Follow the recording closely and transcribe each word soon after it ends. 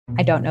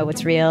I don't know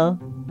what's real.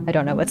 I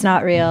don't know what's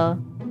not real.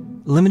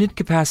 Limited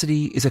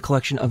Capacity is a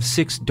collection of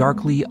 6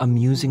 darkly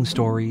amusing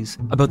stories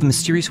about the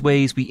mysterious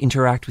ways we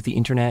interact with the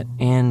internet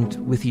and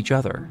with each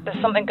other.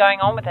 There's something going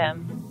on with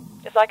him.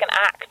 It's like an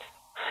act.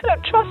 I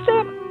don't trust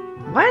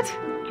him. What?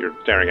 You're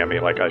staring at me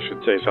like I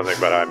should say something,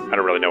 but I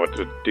don't really know what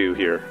to do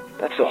here.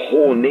 That's the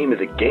whole name of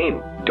the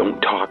game. Don't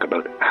talk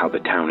about how the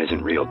town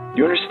isn't real.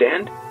 You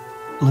understand?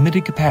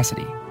 Limited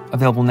Capacity.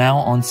 Available now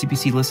on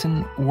CBC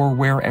Listen or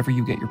wherever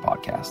you get your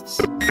podcasts.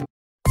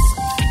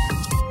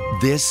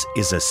 This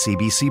is a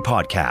CBC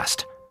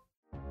podcast.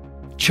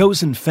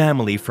 Chosen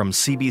Family from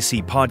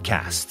CBC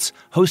Podcasts,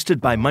 hosted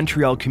by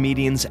Montreal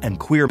comedians and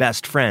queer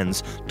best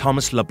friends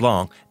Thomas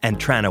Leblanc and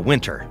Tranna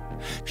Wintour,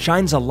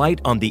 shines a light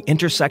on the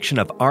intersection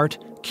of art,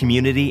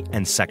 community,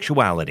 and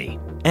sexuality.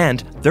 And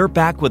they're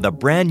back with a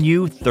brand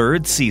new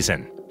 3rd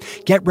season.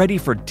 Get ready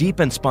for deep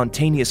and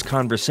spontaneous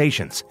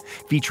conversations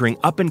featuring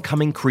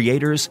up-and-coming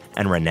creators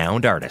and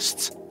renowned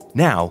artists.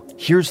 Now,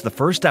 here's the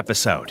first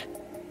episode.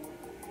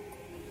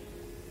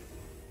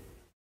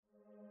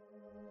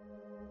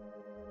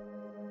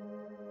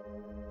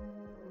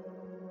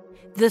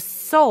 The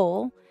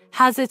soul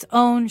has its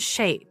own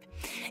shape.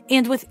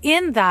 And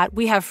within that,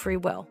 we have free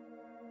will.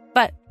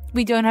 But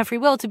we don't have free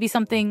will to be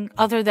something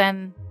other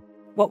than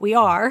what we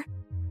are.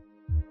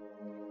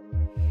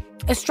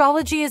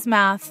 Astrology is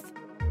math,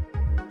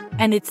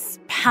 and it's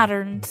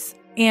patterns,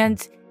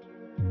 and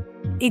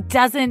it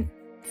doesn't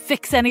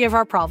fix any of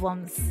our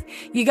problems.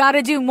 You got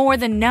to do more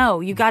than know.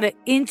 You got to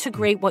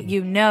integrate what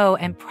you know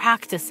and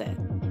practice it.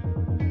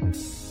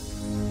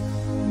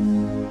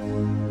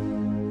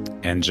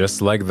 And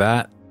just like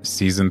that,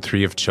 Season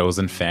 3 of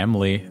Chosen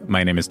Family.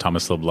 My name is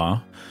Thomas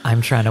Leblanc.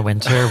 I'm Tranna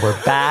Wintour.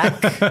 We're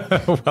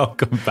back.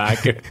 Welcome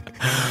back.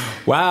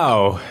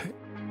 Wow.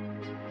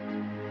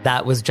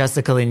 That was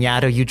Jessica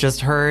Lignato you just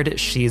heard.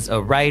 She's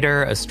a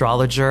writer,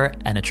 astrologer,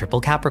 and a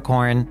triple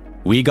Capricorn.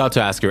 We got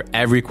to ask her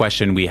every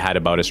question we had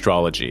about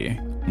astrology.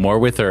 More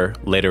with her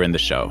later in the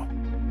show.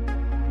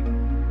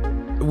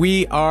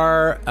 We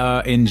are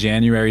in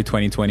January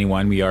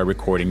 2021. We are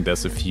recording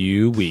this a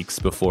few weeks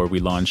before we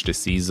launched the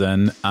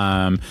season.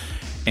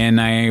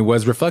 And I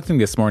was reflecting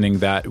this morning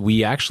that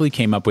we actually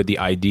came up with the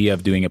idea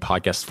of doing a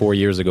podcast 4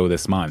 years ago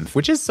this month,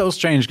 which is so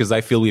strange because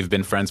I feel we've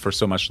been friends for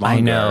so much longer.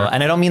 I know.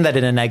 And I don't mean that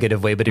in a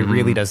negative way, but it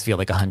really does feel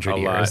like 100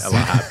 years. A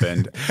lot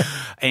happened.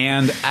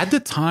 And at the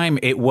time,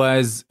 it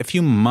was a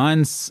few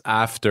months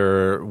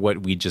after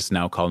what we just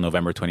now call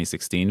November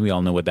 2016. We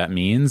all know what that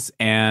means.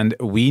 And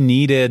we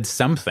needed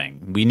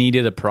something. We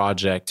needed a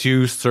project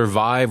to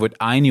survive what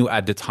I knew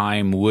at the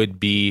time would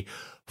be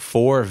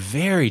 4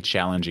 very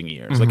challenging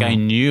years. Like I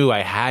knew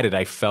I had it.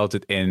 I felt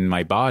it in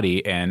my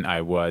body and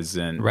I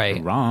wasn't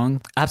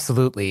wrong.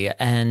 Absolutely.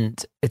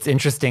 And it's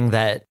interesting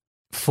that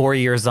 4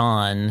 years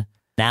on,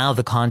 now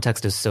the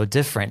context is so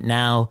different.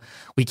 Now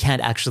we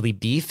can't actually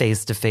be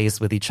face to face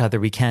with each other.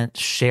 We can't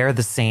share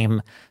the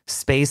same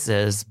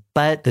spaces.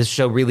 But this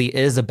show really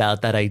is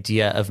about that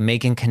idea of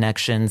making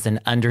connections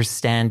and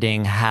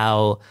understanding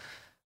how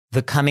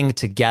the coming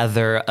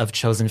together of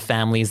chosen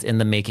families in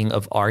the making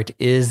of art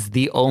is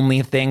the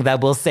only thing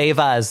that will save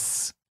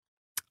us.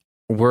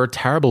 We're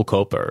terrible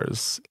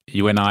copers.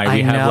 You and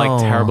I have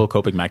like terrible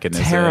coping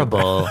mechanisms.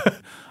 Terrible.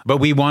 But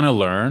we want to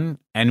learn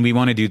and we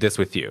want to do this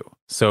with you.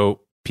 So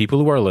people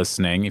who are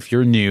listening, if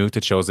you're new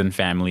to Chosen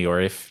Family or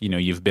if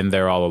you've been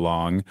there all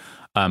along,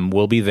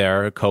 we'll be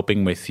there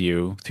coping with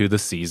you through the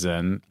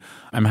season.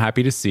 I'm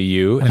happy to see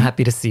you. I'm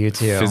happy to see you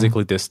too.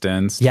 Physically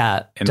distanced.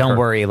 Yeah, don't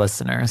worry,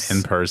 listeners.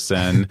 In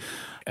person.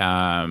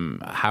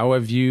 How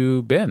have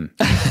you been?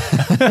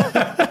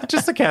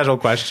 Just a casual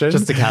question.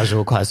 Just a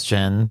casual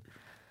question.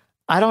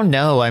 I don't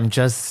know.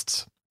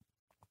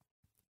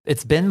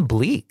 It's been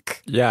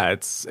bleak. Yeah,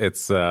 it's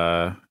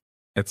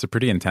a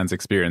pretty intense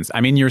experience.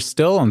 I mean, you're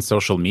still on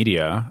social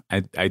media.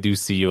 I do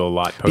see you a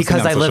lot posting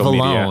because I live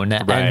alone,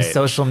 Right. and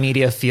social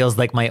media feels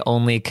like my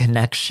only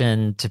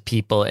connection to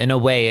people. In a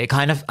way, I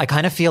kind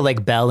of feel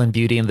like Belle in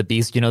Beauty and the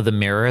Beast. You know, the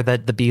mirror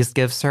that the Beast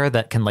gives her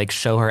that can like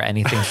show her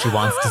anything she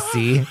wants to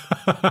see.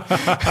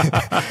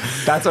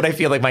 That's what I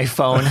feel like my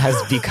phone has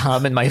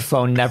become, and my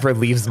phone never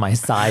leaves my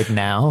side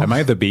now. Am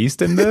I the Beast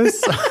in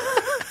this?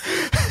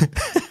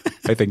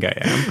 I think I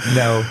am.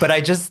 No, but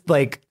I just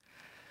like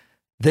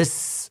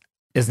this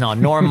is not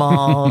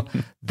normal.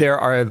 There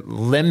are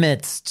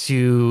limits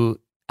to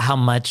how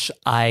much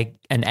I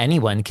and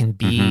anyone can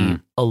be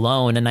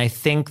alone. And I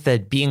think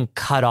that being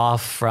cut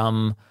off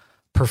from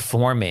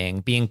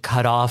performing, being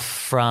cut off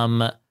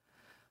from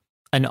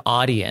an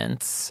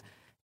audience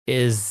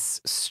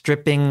is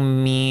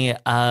stripping me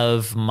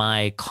of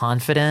my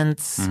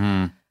confidence,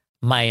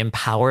 my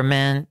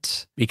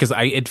empowerment. Because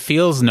it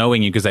feels,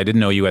 knowing you, because I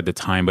didn't know you at the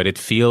time, but it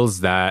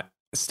feels that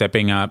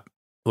stepping up,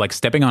 like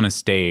stepping on a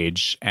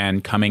stage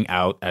and coming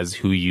out as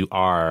who you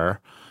are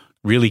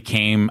really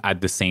came at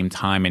the same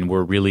time and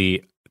we're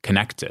really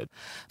connected.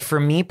 For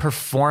me,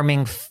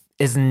 performing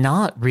is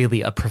not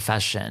really a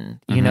profession,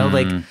 you know,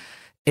 like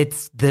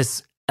it's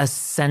this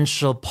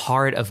essential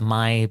part of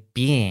my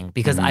being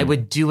because I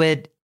would do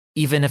it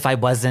even if I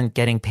wasn't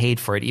getting paid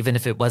for it, even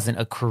if it wasn't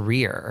a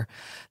career.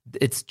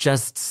 It's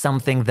just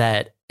something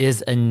that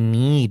is a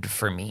need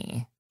for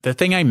me. The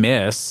thing I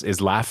miss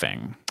is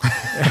laughing.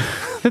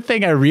 The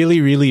thing I really,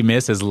 really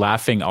miss is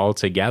laughing all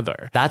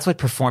together. That's what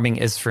performing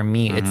is for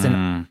me.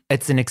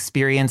 It's an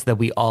experience that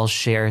we all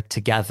share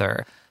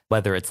together,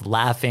 whether it's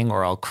laughing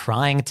or all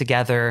crying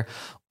together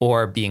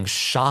or being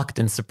shocked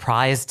and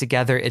surprised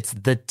together. It's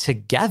the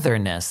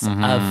togetherness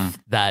of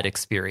that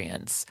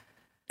experience.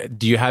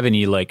 Do you have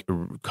any like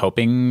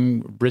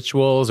coping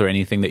rituals or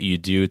anything that you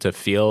do to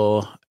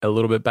feel a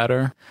little bit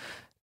better?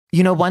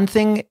 You know, one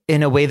thing,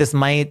 in a way, this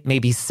might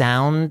maybe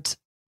sound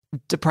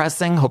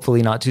depressing,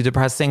 hopefully not too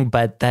depressing,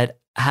 but that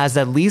has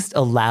at least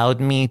allowed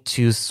me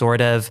to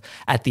sort of,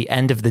 at the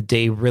end of the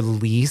day,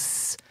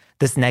 release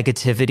this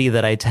negativity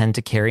that I tend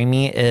to carry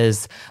me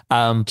is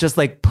just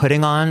like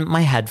putting on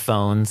my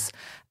headphones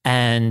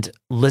and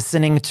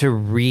listening to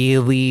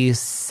really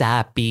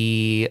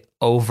sappy,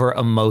 over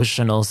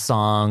emotional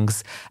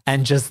songs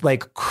and just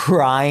like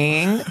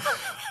crying.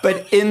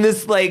 But in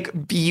this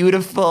like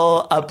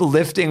beautiful,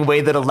 uplifting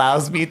way that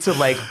allows me to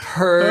like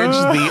purge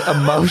the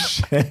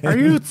emotion. Are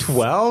you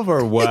 12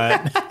 or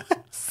what?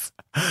 Yes.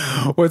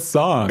 What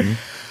song?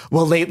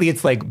 Well, lately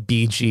it's like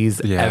Bee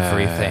Gees,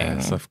 everything.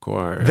 Yes, of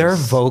course. Their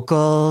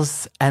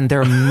vocals and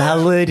their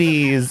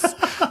melodies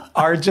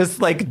are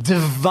just like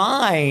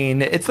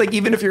divine. It's like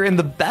even if you're in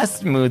the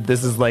best mood,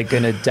 this is like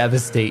going to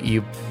devastate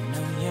you.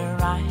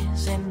 Your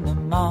eyes in the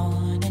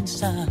morning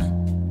sun.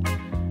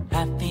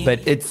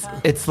 But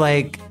it's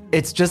like,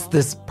 it's just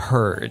this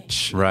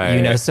purge, right?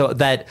 You know, so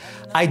that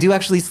I do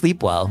actually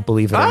sleep well,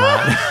 believe it or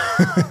not.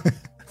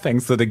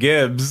 Thanks to the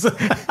Gibbs.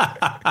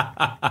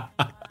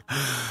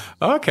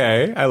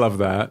 Okay, I love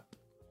that.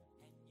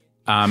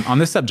 On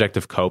the subject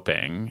of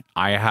coping,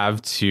 I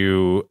have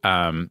to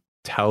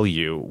tell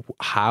you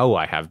how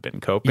I have been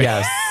coping.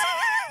 Yes,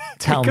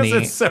 tell me.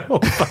 Because it's so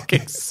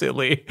fucking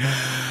silly.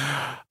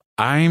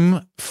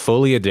 I'm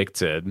fully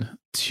addicted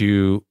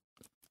to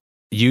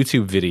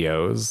YouTube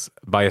videos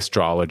by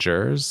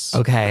astrologers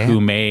who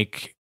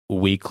make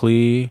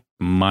weekly,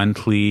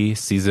 monthly,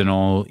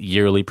 seasonal,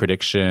 yearly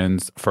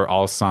predictions for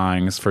all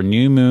signs, for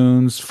new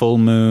moons, full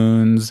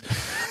moons,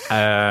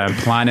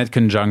 planet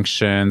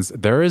conjunctions.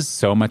 There is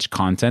so much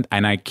content,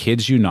 and I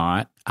kid you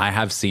not, I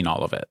have seen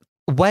all of it.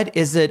 What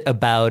is it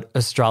about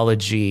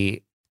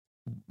astrology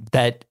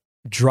that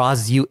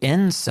draws you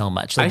in so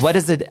much? Like, what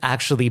does it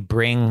actually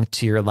bring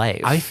to your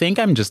life? I think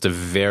I'm just a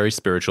very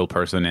spiritual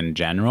person in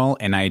general,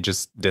 and I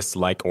just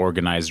dislike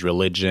organized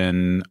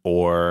religion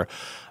or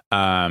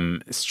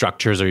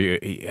structures or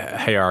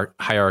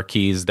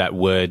hierarchies that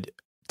would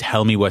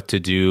tell me what to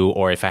do,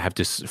 or if I have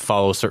to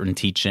follow certain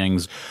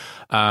teachings.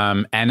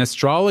 And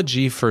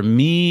astrology, for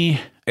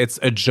me, it's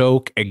a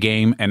joke, a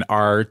game, an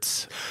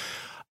art.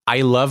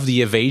 I love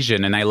the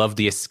evasion and I love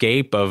the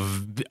escape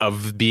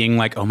of being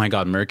like, oh my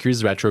God,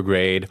 Mercury's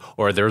retrograde,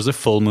 or there's a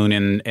full moon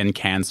in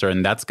Cancer,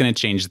 and that's going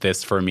to change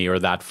this for me or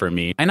that for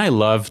me. And I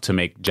love to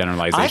make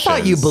generalizations. I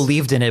thought you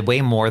believed in it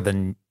way more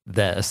than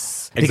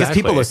this. Because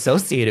people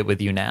associate it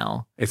with you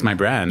now. It's my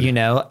brand. You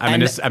know?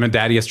 I'm a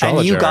daddy astrologer.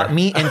 And you got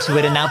me into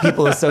it, and now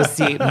people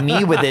associate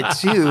me with it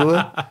too.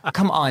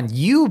 Come on,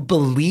 you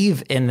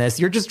believe in this.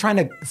 You're just trying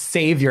to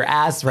save your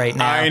ass right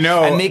now. I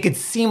know. And make it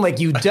seem like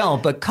you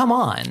don't, but come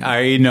on.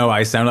 I know,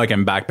 I sound like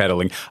I'm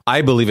backpedaling.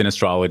 I believe in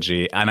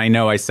astrology, and I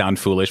know I sound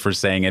foolish for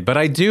saying it, but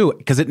I do,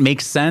 because it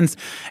makes sense.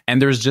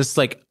 And there's just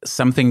like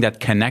something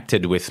that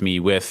connected with me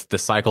with the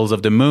cycles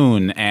of the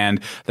moon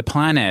and the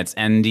planets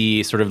and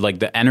the sort of like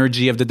the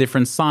energy of the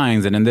different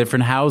signs and in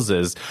different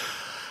houses.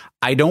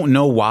 I don't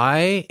know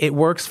why it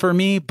works for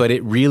me, but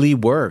it really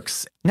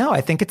works. No,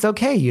 I think it's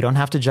okay. You don't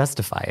have to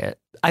justify it.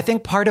 I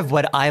think part of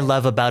what I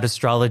love about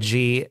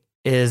astrology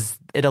is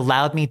it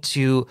allowed me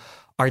to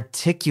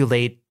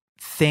articulate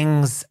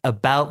things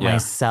about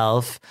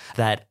myself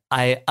that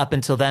I, up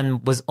until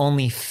then, was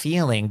only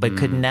feeling, but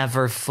could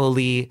never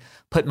fully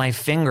put my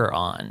finger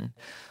on.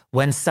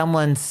 When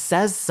someone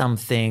says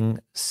something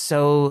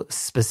so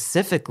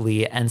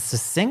specifically and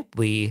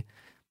succinctly,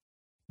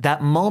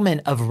 that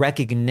moment of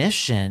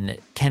recognition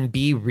can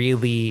be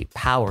really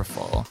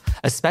powerful,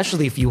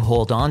 especially if you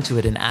hold on to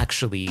it and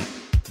actually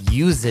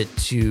use it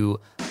to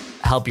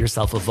help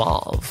yourself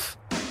evolve.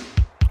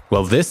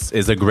 Well, this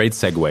is a great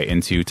segue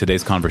into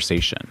today's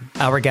conversation.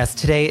 Our guest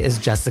today is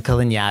Jessica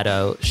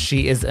Lanyadoo.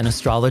 She is an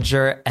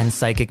astrologer and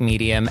psychic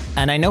medium.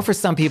 And I know for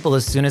some people,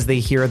 as soon as they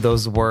hear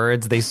those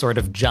words, they sort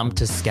of jump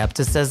to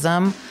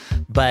skepticism.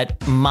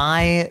 But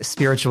my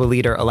spiritual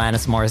leader,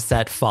 Alanis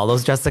Morissette,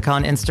 follows Jessica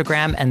on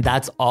Instagram. And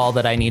that's all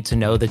that I need to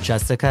know, that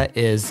Jessica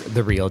is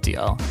the real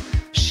deal.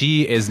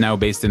 she is now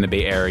based in the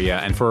Bay Area.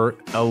 And for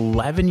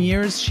 11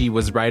 years, she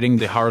was writing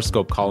the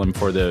horoscope column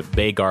for the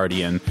Bay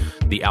Guardian,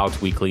 the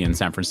Alt Weekly in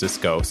San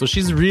Francisco. So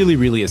she's really,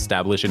 really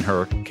established in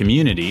her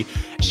community.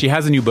 She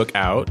has a new book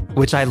out,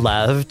 which I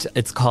loved.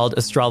 It's called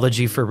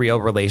Astrology for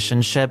Real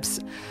Relationships.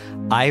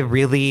 I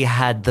really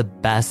had the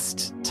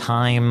best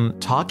time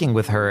talking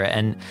with her,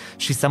 and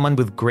she's someone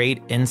with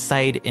great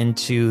insight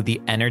into the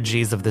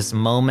energies of this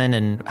moment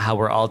and how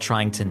we're all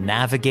trying to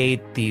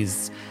navigate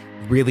these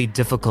really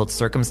difficult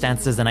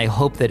circumstances. And I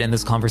hope that in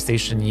this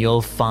conversation,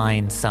 you'll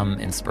find some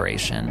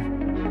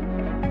inspiration.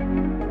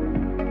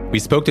 We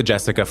spoke to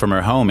Jessica from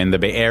her home in the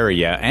Bay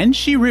Area, and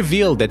she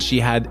revealed that she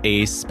had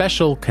a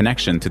special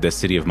connection to the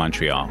city of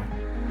Montreal.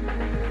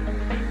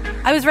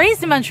 I was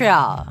raised in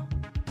Montreal.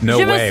 No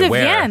Je me way. souviens.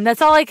 Where?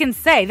 That's all I can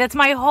say. That's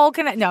my whole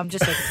connection. No, I'm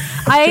just joking.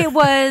 I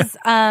was,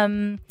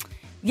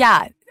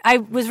 I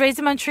was raised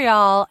in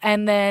Montreal,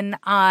 and then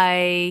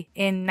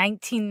in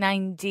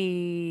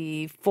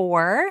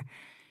 1994,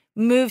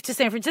 moved to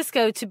San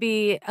Francisco to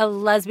be a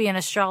lesbian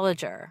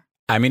astrologer.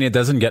 I mean, it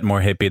doesn't get more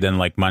hippie than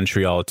like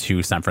Montreal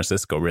to San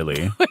Francisco,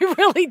 really. It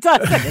really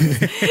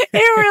doesn't. It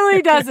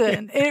really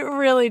doesn't. It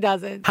really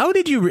doesn't. How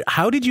did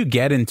you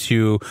get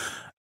into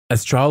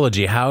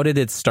astrology? How did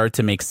it start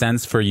to make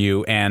sense for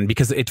you? And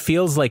because it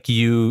feels like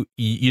you're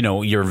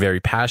very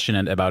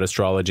passionate about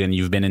astrology and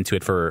you've been into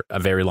it for a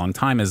very long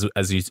time, as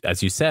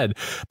you said,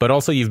 but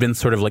also you've been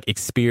sort of like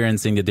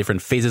experiencing the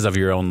different phases of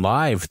your own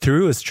life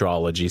through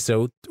astrology.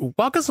 So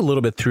walk us a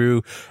little bit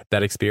through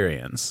that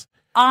experience.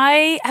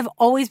 I have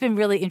always been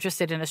really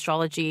interested in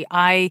astrology.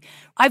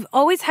 I've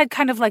always had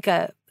kind of like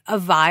a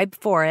vibe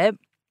for it.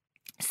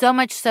 So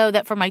much so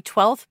that for my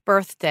 12th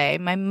birthday,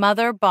 my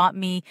mother bought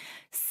me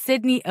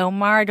Sydney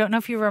Omar. I don't know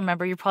if you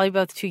remember. You're probably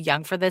both too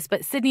young for this,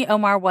 but Sydney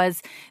Omar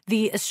was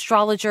the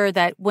astrologer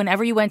that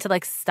whenever you went to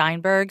like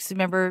Steinberg's,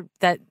 remember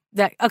that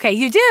okay,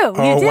 you do.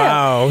 You do.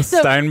 Wow, so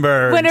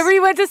Steinberg's. Whenever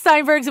you went to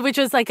Steinberg's, which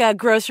was like a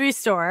grocery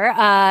store,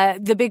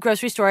 the big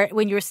grocery store,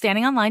 when you were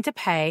standing in line to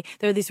pay,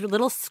 there were these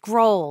little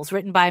scrolls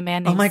written by a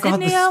man named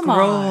Sydney Omar.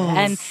 Scrolls.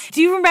 And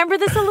do you remember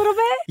this a little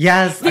bit?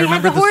 Yes, I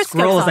remember the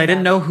scrolls. I didn't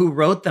them. know who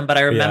wrote them, but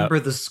I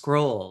remember the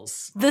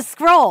scrolls. The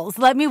scrolls.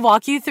 Let me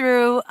walk you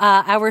through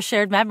our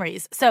shared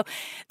memories. So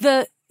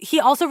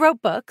he also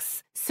wrote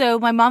books. So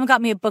my mom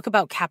got me a book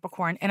about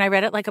Capricorn, and I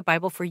read it like a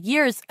Bible for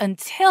years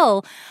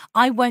until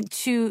I went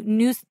to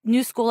new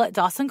school at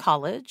Dawson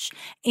College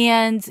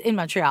and in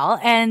Montreal.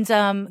 And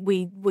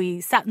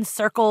we sat in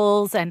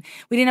circles, and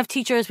we didn't have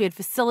teachers. We had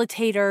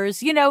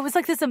facilitators. You know, it was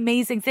like this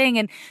amazing thing.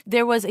 And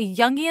there was a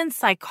Jungian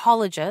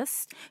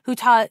psychologist who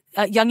taught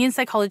Jungian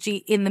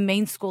psychology in the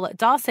main school at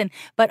Dawson.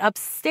 But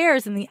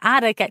upstairs in the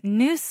attic at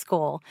New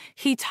School,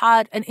 he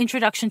taught an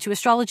introduction to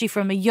astrology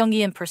from a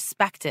Jungian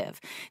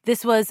perspective.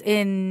 This was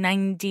in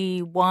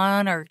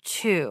 91 or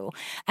 2.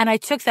 And I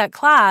took that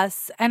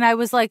class and I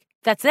was like,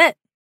 that's it.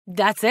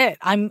 That's it.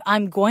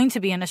 I'm going to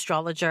be an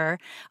astrologer.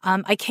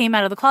 I came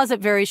out of the closet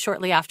very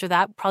shortly after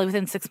that, probably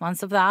within 6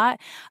 months of that.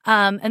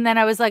 And then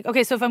I was like,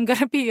 okay, so if I'm going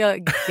to be a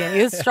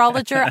gay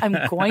astrologer, I'm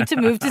going to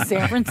move to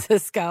San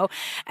Francisco.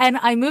 And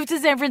I moved to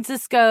San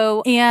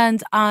Francisco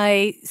and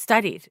I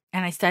studied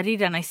and I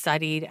studied and I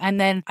studied. And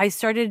then I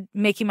started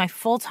making my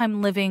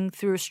full-time living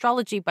through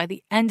astrology by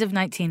the end of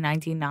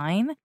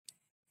 1999.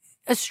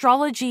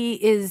 Astrology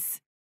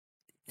is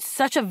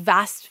such a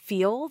vast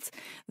field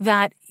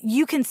that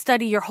you can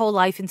study your whole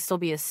life and still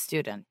be a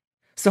student.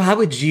 So how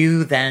would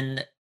you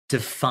then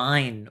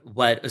define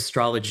what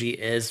astrology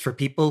is for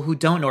people who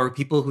don't know, or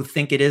people who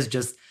think it is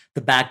just the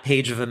back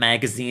page of a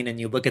magazine and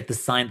you look at the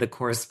sign that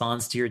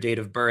corresponds to your date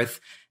of birth?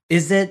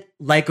 Is it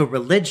like a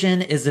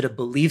religion? Is it a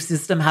belief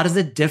system? How does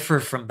it differ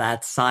from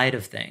that side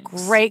of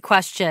things? Great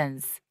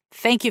questions.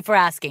 Thank you for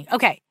asking.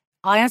 Okay,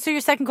 I'll answer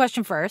your second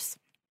question first.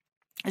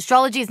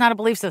 Astrology is not a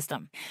belief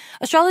system.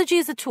 Astrology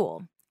is a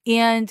tool,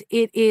 and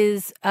it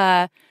is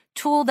a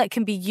tool that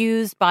can be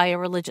used by a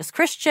religious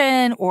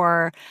Christian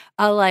or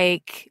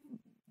a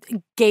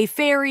gay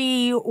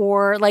fairy,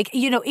 or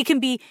it can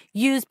be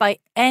used by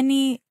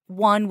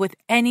anyone with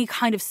any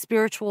kind of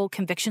spiritual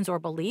convictions or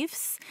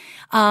beliefs,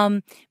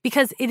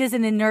 because it is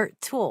an inert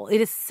tool.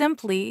 It is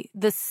simply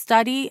the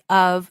study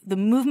of the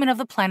movement of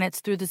the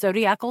planets through the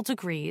zodiacal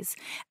degrees,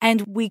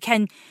 and we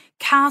can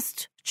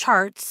cast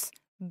charts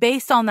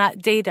based on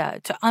that data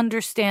to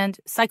understand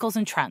cycles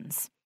and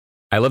trends.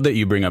 I love that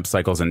you bring up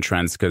cycles and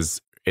trends, because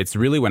it's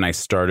really when I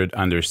started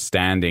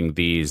understanding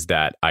these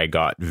that I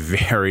got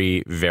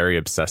very, very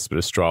obsessed with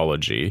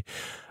astrology.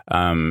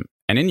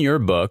 And in your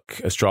book,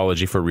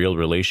 Astrology for Real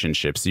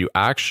Relationships, you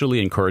actually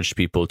encourage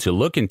people to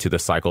look into the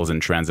cycles and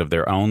trends of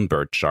their own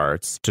birth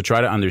charts to try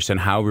to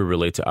understand how we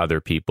relate to other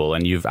people.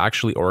 And you've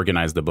actually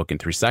organized the book in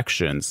 3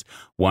 sections,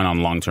 one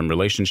on long-term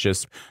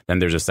relationships, then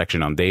there's a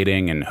section on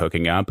dating and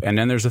hooking up, and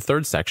then there's a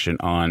 3rd section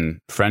on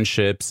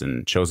friendships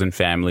and chosen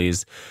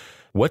families.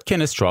 What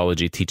can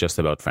astrology teach us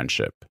about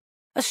friendship?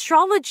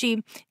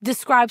 Astrology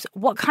describes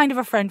what kind of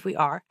a friend we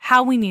are,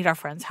 how we need our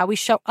friends, how we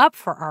show up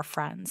for our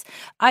friends.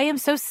 I am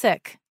so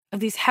sick of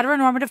these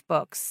heteronormative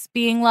books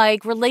being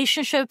like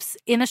relationships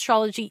in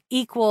astrology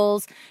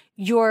equals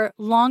your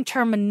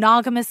long-term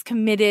monogamous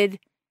committed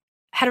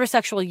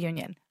heterosexual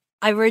union.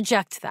 I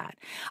reject that.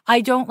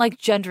 I don't like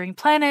gendering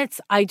planets.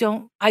 I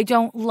don't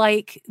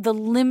like the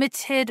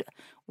limited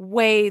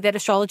way that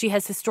astrology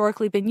has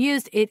historically been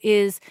used. It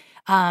is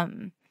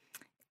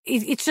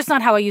it's just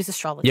not how I use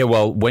astrology. Yeah,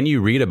 well, when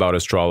you read about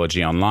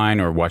astrology online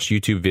or watch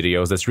YouTube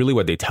videos, that's really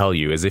what they tell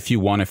you is if you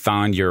want to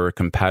find your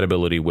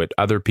compatibility with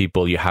other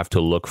people, you have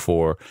to look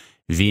for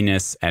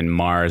Venus and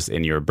Mars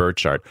in your birth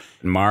chart.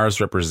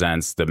 Mars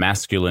represents the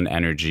masculine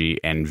energy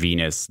and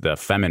Venus, the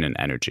feminine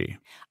energy.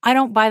 I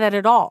don't buy that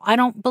at all. I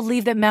don't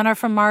believe that men are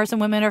from Mars and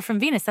women are from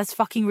Venus. That's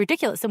fucking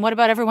ridiculous. And what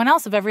about everyone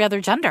else of every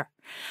other gender?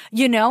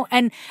 You know?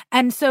 And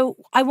so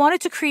I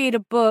wanted to create a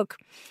book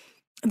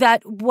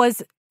that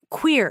was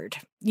queered,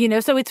 you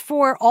know, so it's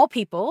for all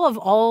people of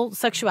all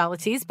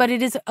sexualities, but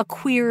it is a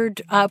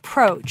queered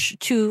approach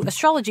to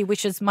astrology,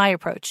 which is my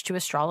approach to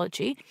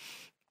astrology.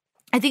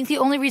 I think the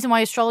only reason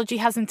why astrology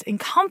hasn't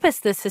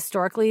encompassed this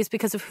historically is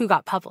because of who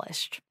got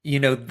published. You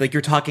know, like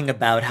you're talking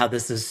about how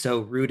this is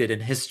so rooted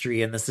in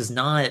history and this is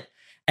not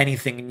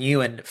anything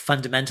new and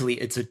fundamentally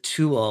it's a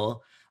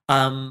tool.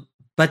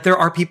 But there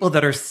are people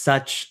that are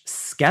such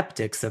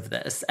skeptics of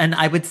this. And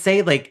I would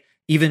say like,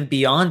 even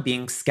beyond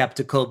being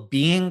skeptical,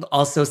 being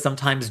also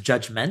sometimes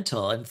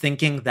judgmental and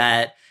thinking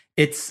that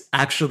it's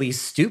actually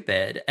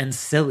stupid and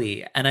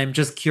silly. And I'm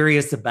just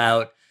curious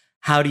about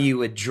how do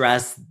you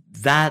address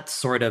that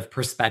sort of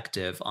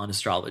perspective on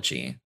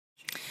astrology?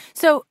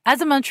 So as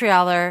a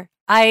Montrealer,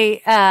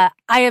 I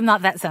am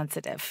not that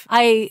sensitive.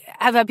 I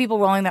have had people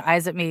rolling their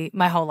eyes at me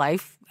my whole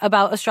life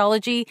about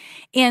astrology.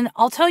 And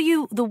I'll tell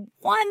you the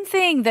one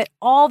thing that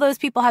all those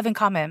people have in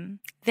common.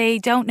 They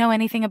don't know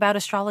anything about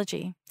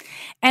astrology.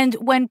 And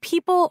when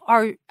people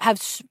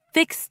have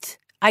fixed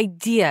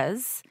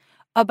ideas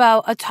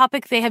about a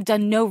topic they have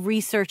done no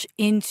research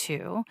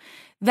into,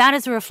 that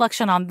is a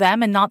reflection on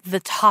them and not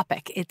the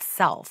topic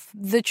itself.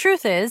 The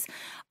truth is,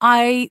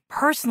 I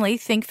personally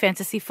think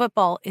fantasy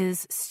football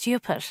is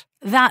stupid.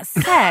 That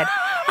said,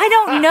 I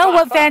don't know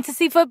what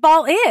fantasy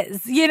football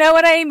is. You know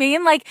what I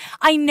mean? Like,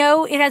 I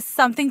know it has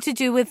something to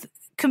do with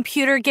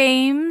computer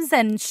games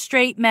and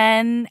straight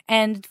men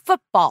and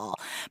football,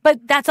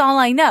 but that's all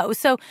I know.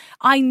 So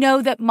I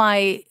know that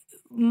my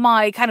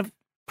kind of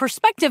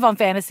perspective on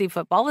fantasy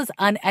football is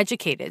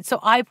uneducated. So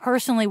I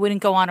personally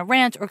wouldn't go on a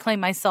rant or claim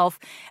myself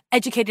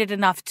educated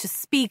enough to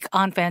speak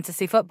on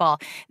fantasy football.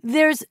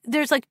 There's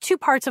like two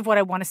parts of what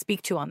I want to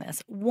speak to on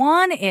this.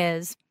 One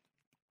is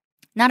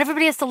not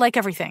everybody has to like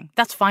everything.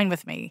 That's fine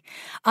with me.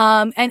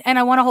 And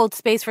I want to hold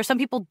space for some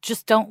people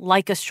just don't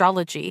like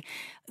astrology.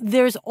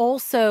 There's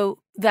also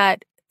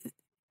that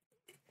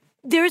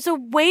there's a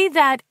way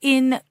that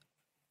in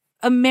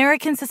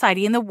American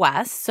society in the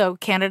West, so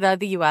Canada,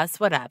 the US,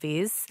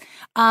 whatevs,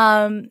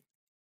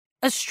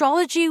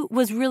 astrology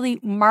was really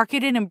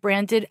marketed and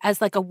branded as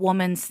like a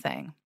woman's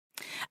thing.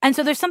 And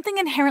so there's something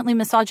inherently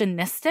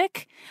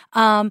misogynistic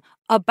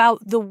about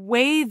the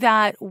way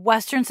that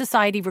Western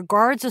society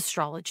regards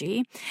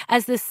astrology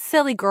as this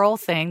silly girl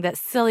thing that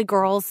silly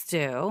girls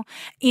do.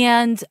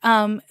 And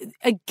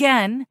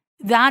again,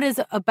 that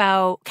is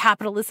about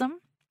capitalism.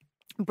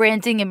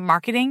 Branding and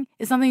marketing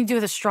is something to do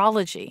with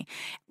astrology.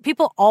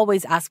 People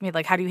always ask me,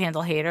 like, how do you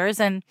handle haters?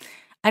 And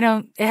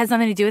it has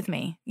nothing to do with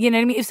me. You know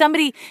what I mean? If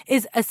somebody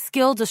is a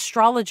skilled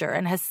astrologer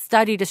and has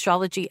studied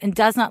astrology and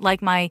does not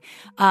like my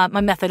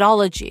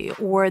methodology,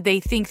 or they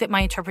think that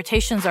my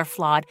interpretations are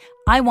flawed,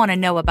 I want to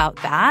know about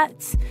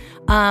that.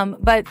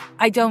 But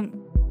I don't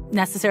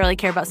necessarily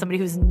care about somebody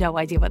who has no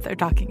idea what they're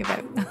talking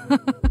about.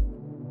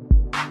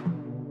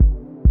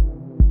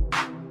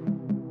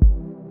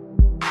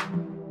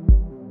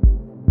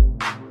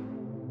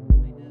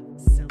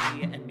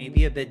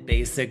 Maybe a bit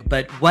basic,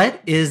 but what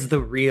is the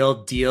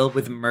real deal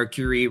with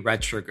Mercury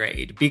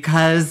retrograde?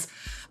 Because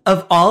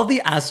of all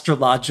the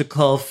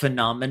astrological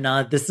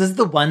phenomena, this is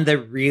the one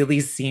that really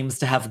seems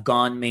to have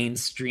gone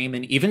mainstream.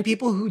 And even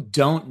people who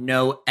don't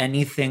know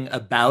anything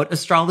about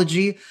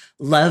astrology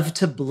love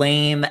to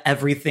blame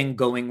everything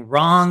going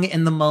wrong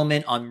in the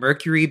moment on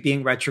Mercury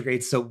being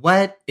retrograde. So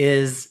what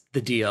is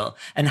the deal?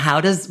 And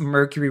how does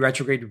Mercury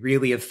retrograde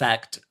really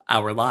affect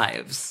our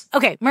lives?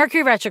 Okay,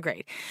 Mercury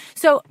retrograde.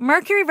 So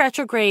Mercury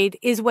retrograde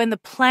is when the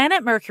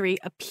planet Mercury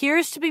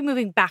appears to be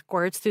moving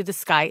backwards through the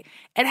sky.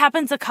 It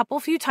happens a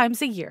few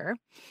times a year.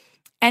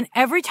 And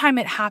every time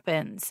it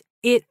happens,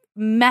 it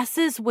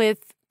messes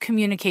with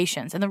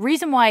communications. And the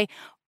reason why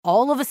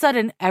all of a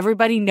sudden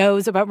everybody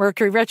knows about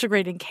Mercury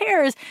retrograde and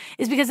cares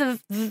is because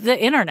of the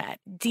internet.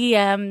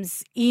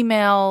 DMs,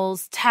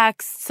 emails,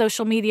 texts,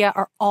 social media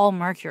are all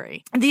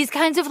Mercury. These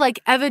kinds of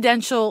like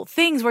evidential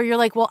things where you're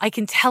like, well, I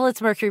can tell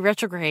it's Mercury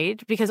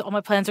retrograde because all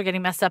my plans are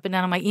getting messed up and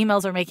none of my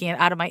emails are making it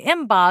out of my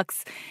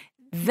inbox.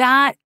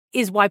 That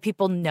is why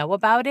people know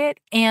about it.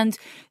 And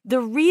the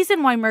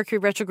reason why Mercury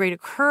retrograde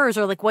occurs,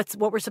 or like what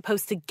we're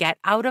supposed to get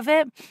out of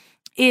it,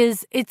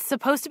 is it's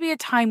supposed to be a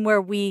time where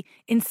we,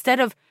 instead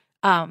of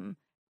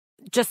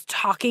just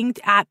talking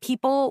at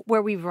people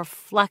where we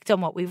reflect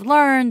on what we've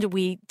learned.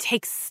 We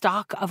take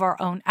stock of our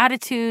own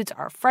attitudes,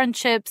 our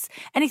friendships,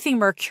 anything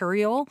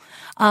mercurial.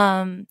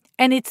 And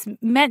it's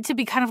meant to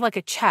be kind of like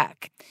a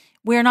check.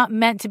 We're not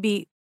meant to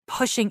be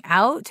pushing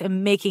out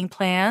and making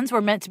plans.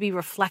 We're meant to be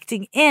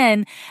reflecting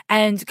in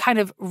and kind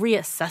of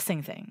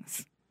reassessing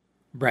things.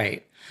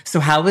 Right. So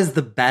how is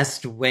the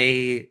best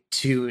way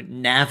to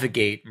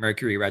navigate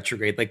Mercury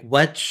retrograde? Like,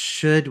 what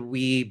should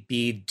we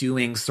be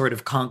doing sort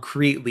of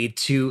concretely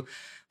to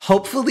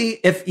hopefully,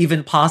 if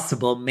even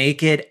possible,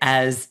 make it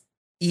as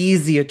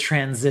easy a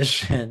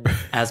transition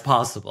as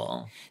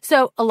possible?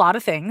 So a lot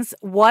of things.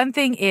 One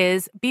thing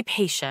is be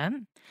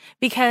patient,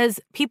 because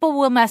people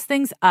will mess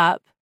things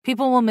up.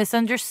 People will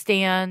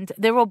misunderstand.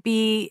 There will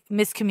be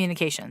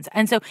miscommunications.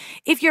 And so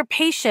if you're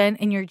patient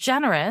and you're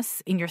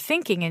generous in your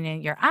thinking and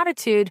in your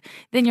attitude,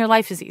 then your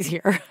life is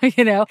easier,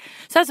 you know?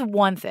 So that's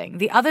one thing.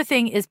 The other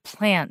thing is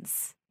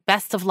plans.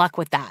 Best of luck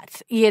with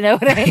that. You know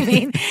what I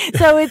mean?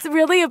 So it's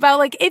really about,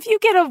 like, if you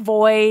can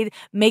avoid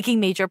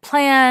making major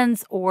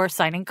plans or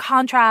signing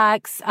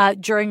contracts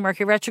during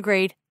Mercury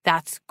retrograde,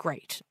 that's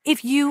great.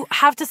 If you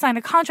have to sign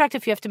a contract,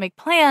 if you have to make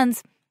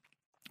plans,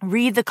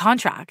 read the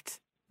contract.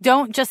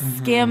 Don't just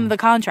skim the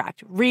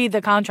contract. Read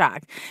the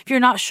contract. If you're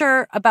not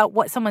sure about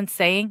what someone's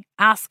saying,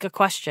 ask a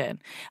question.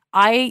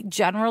 I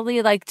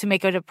generally like to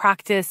make it a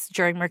practice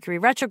during Mercury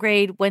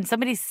retrograde. When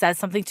somebody says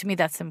something to me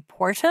that's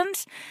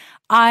important,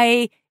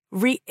 I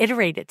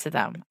reiterate it to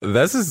them.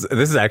 This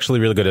is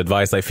actually really good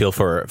advice, I feel,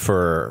 for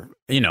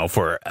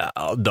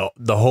the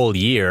whole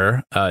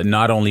year,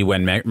 not only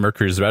when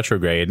Mercury's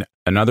retrograde.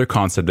 Another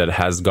concept that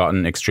has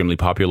gotten extremely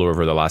popular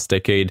over the last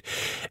decade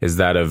is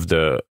that of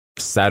the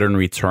Saturn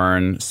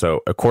return.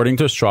 So according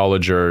to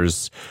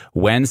astrologers,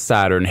 when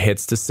Saturn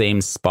hits the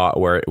same spot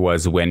where it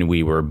was when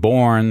we were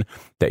born,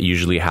 that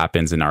usually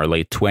happens in our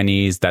late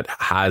 20s, that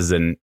has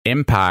an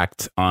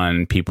impact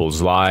on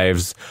people's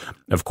lives.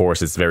 Of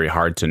course, it's very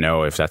hard to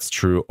know if that's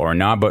true or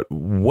not, but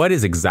what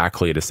is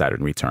exactly the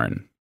Saturn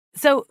return?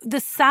 So the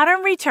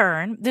Saturn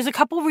return, there's a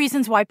couple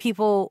reasons why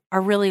people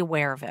are really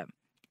aware of it.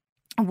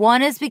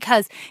 One is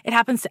because it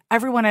happens to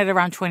everyone at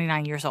around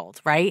 29 years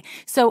old, right?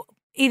 So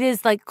it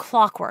is like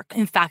clockwork.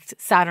 In fact,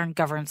 Saturn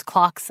governs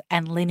clocks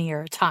and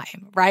linear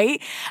time,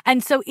 right?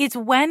 And so it's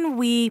when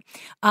we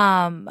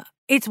become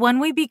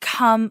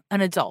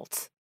an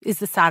adult is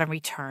the Saturn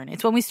return.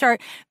 It's when we start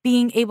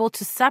being able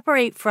to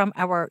separate from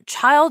our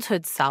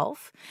childhood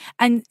self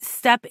and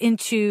step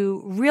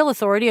into real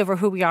authority over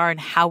who we are and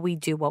how we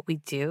do what we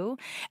do.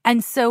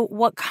 And so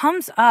what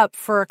comes up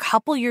for a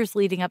couple years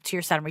leading up to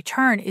your Saturn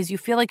return is you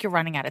feel like you're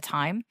running out of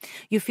time.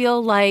 You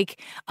feel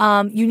like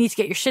you need to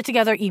get your shit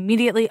together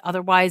immediately.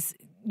 Otherwise,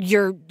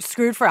 you're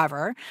screwed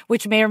forever,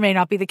 which may or may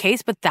not be the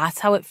case, but that's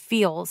how it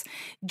feels.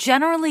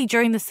 Generally,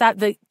 during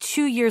the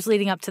 2 years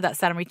leading up to that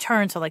Saturn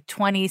return, so like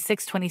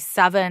 26,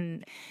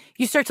 27,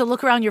 you start to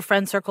look around your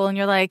friend circle and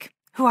you're like,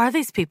 who are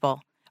these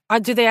people?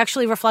 Do they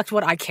actually reflect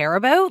what I care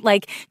about?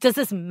 Like, does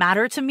this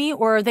matter to me,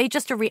 or are they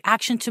just a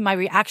reaction to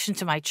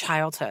my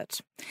childhood?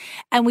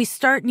 And we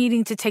start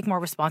needing to take more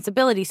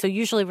responsibility. So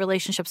usually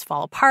relationships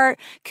fall apart,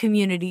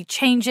 community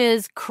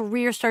changes,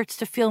 career starts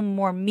to feel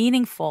more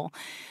meaningful.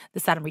 The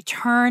Saturn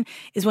return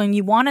is when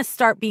you want to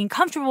start being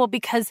comfortable,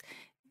 because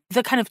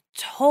the kind of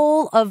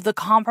toll of the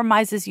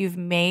compromises you've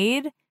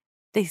made,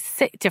 they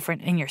sit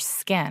different in your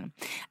skin.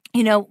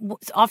 You know,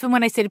 often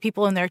when I say to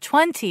people in their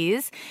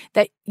 20s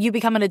that you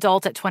become an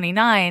adult at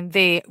 29,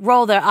 they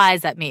roll their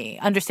eyes at me,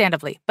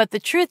 understandably. But the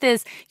truth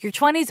is, your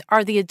 20s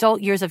are the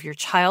adult years of your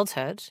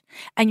childhood,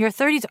 and your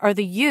 30s are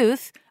the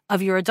youth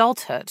of your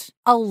adulthood.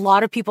 A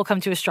lot of people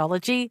come to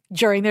astrology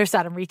during their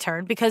Saturn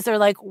return because they're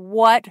like,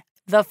 what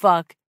the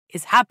fuck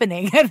is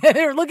happening? And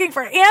they're looking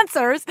for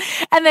answers.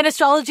 And then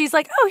astrology is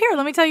like, oh, here,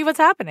 let me tell you what's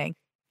happening.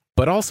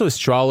 But also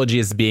astrology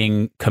is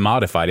being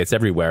commodified. It's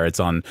everywhere. It's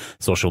on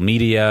social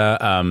media,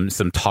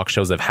 some talk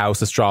shows of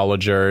house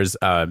astrologers.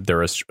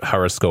 There are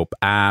horoscope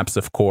apps,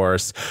 of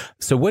course.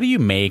 So what do you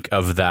make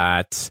of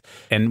that?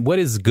 And what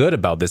is good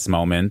about this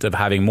moment of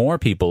having more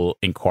people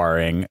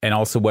inquiring? And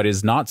also what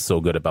is not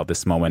so good about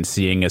this moment,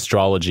 seeing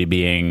astrology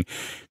being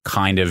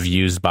kind of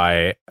used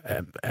by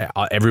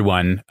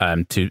everyone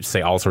to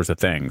say all sorts of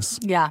things?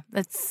 Yeah,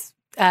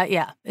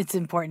 it's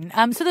important.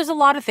 So there's a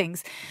lot of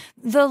things.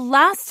 The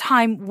last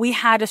time we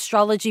had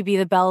astrology be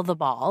the belle of the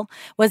ball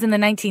was in the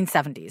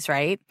 1970s,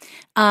 right?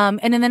 And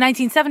in the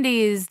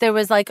 1970s, there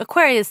was like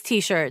Aquarius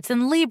t-shirts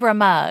and Libra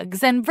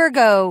mugs and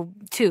Virgo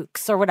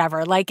toques or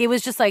whatever. Like, it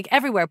was just like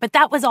everywhere. But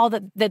that was all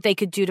that they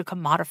could do to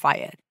commodify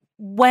it.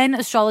 When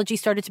astrology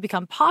started to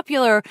become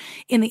popular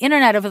in the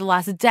internet over the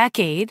last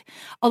decade,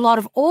 a lot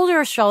of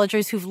older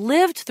astrologers who've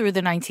lived through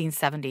the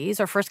 1970s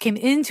or first came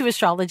into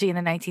astrology in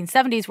the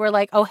 1970s were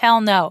like, oh,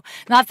 hell no,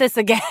 not this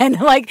again.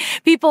 Like,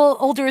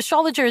 older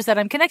astrologers that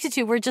I'm connected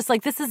to were just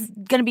like, this is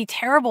going to be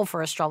terrible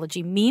for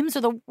astrology. Memes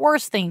are the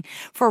worst thing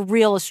for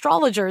real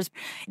astrologers.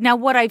 Now,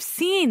 what I've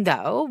seen,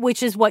 though,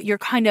 which is what you're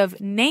kind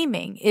of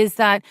naming, is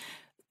that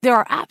there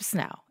are apps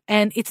now.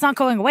 And it's not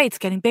going away. It's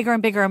getting bigger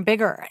and bigger and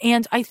bigger.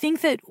 And I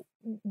think that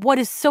what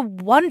is so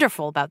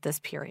wonderful about this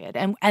period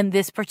and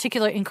this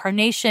particular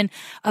incarnation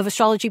of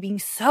astrology being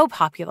so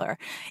popular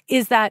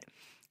is that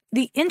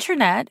the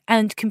internet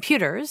and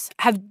computers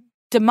have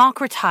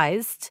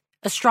democratized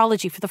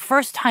astrology for the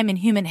first time in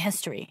human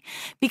history.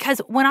 Because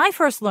when I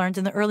first learned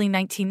in the early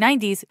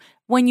 1990s,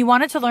 when you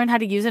wanted to learn how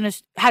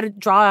to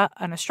draw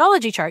an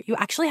astrology chart, you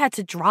actually had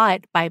to draw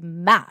it by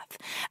math.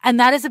 And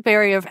that is a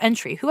barrier of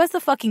entry. Who has the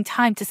fucking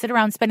time to sit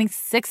around spending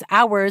 6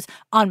 hours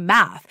on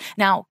math?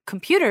 Now,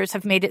 computers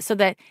have made it so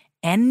that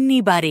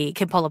anybody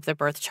can pull up their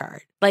birth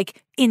chart,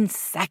 like in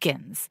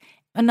seconds.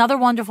 Another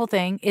wonderful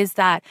thing is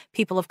that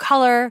people of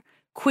color,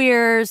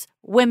 queers,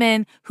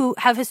 women who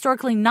have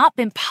historically not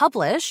been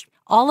published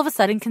all of a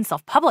sudden can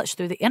self-publish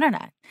through the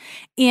internet.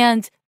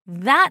 And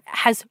that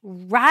has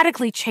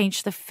radically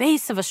changed the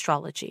face of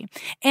astrology.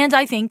 And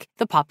I think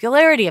the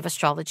popularity of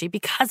astrology,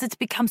 because it's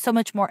become so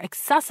much more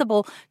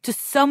accessible to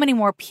so many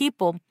more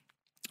people.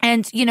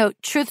 And,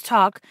 truth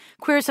talk,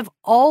 queers have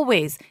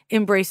always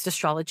embraced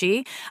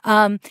astrology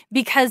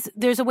because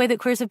there's a way that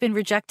queers have been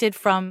rejected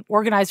from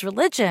organized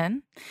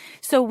religion.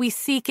 So we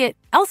seek it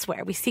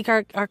elsewhere. We seek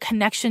our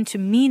connection to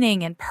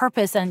meaning and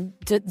purpose and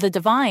the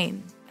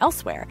divine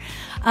elsewhere.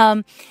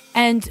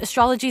 And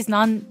astrology is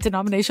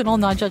non-denominational,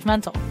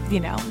 non-judgmental,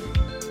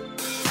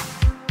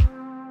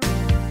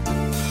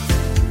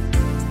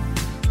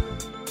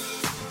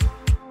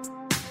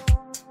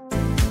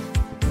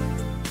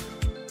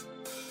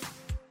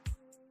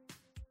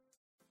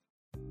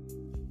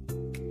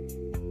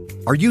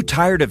 Are you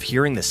tired of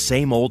hearing the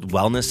same old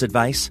wellness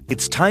advice?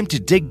 It's time to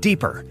dig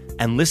deeper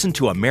and listen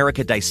to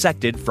America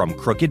Dissected from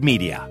Crooked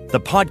Media,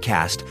 the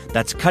podcast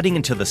that's cutting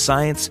into the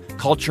science,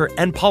 culture,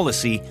 and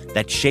policy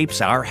that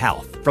shapes our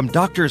health. From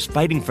doctors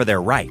fighting for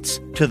their rights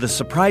to the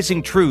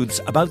surprising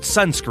truths about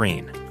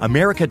sunscreen,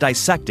 America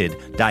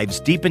Dissected dives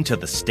deep into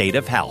the state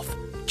of health.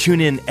 Tune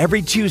in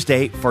every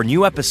Tuesday for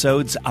new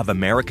episodes of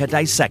America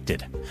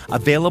Dissected,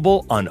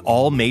 available on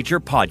all major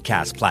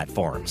podcast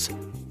platforms.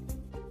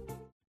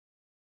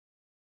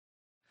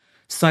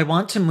 So I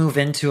want to move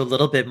into a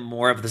little bit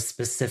more of the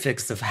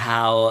specifics of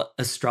how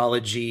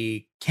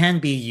astrology can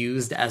be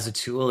used as a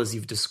tool, as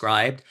you've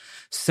described.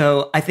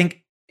 So I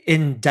think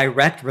in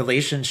direct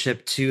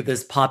relationship to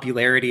this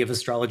popularity of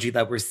astrology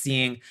that we're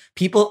seeing,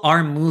 people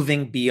are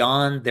moving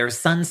beyond their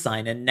sun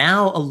sign. And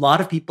now a lot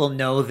of people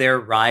know their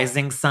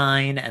rising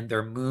sign and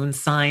their moon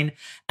sign.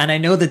 And I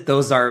know that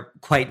those are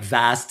quite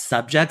vast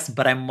subjects,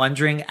 but I'm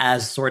wondering,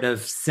 as sort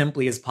of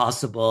simply as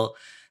possible,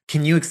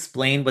 can you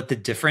explain what the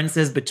difference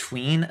is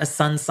between a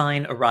sun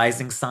sign, a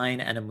rising sign,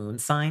 and a moon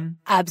sign?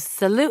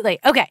 Absolutely.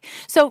 Okay.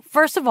 So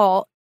first of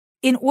all,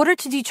 in order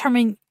to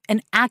determine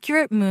an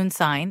accurate moon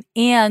sign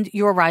and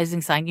your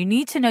rising sign, you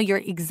need to know your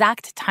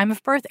exact time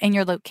of birth and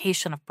your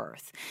location of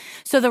birth.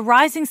 So the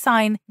rising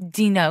sign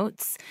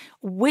denotes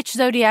which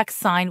zodiac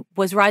sign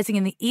was rising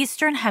in the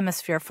Eastern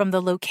Hemisphere from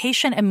the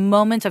location and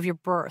moment of your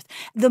birth.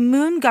 The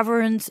moon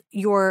governs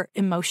your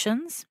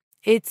emotions.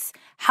 It's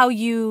how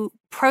you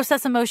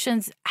process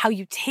emotions, how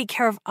you take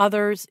care of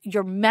others,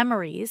 your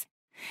memories,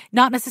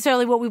 not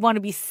necessarily what we want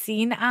to be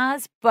seen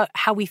as, but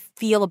how we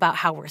feel about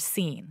how we're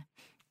seen.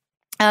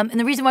 And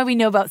the reason why we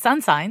know about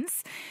sun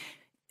signs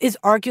is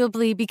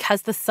arguably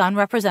because the sun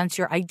represents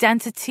your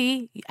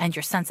identity and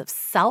your sense of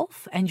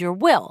self and your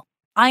will.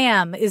 I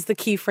am is the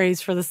key phrase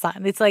for the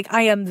sun. It's like,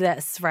 I am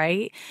this,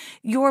 right?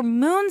 Your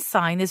moon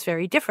sign is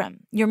very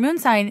different. Your moon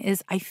sign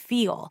is I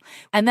feel.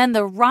 And then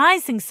the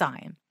rising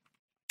sign.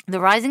 The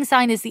rising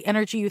sign is the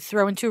energy you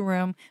throw into a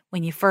room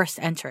when you first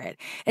enter it.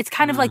 It's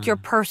kind of like your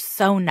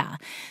persona.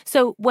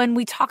 So when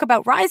we talk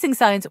about rising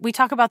signs, we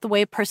talk about the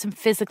way a person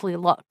physically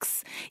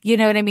looks. You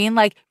know what I mean?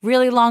 Like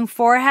really long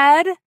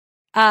forehead.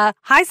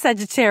 Hi,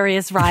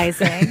 Sagittarius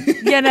rising.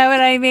 You know what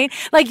I mean?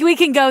 Like we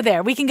can go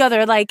there.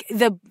 Like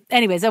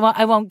anyways,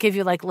 I won't give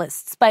you like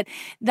lists, but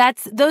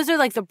those are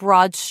like the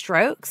broad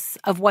strokes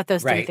of what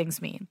those three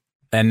things mean.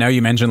 And now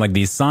you mentioned like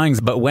these signs,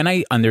 but when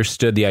I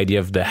understood the idea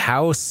of the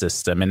house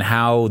system and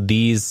how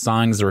these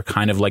signs are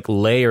kind of like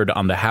layered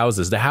on the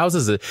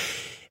houses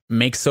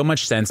make so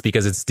much sense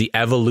because it's the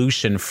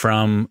evolution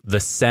from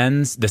the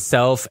sense, the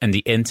self, and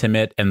the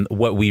intimate, and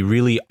what we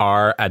really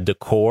are at the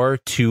core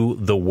to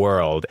the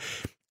world.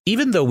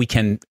 Even though we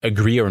can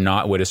agree or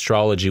not with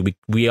astrology,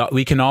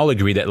 we can all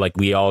agree that like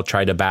we all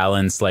try to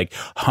balance like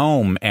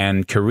home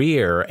and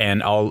career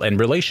and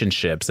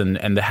relationships,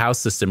 and the house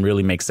system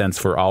really makes sense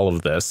for all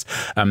of this.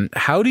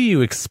 How do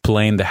you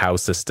explain the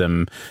house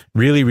system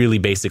really, really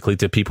basically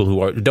to people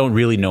who don't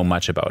really know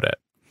much about it?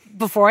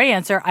 Before I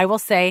answer, I will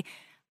say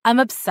I'm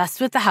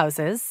obsessed with the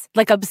houses,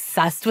 like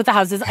obsessed with the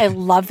houses. I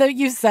love that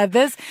you said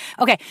this.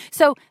 Okay,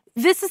 so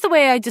this is the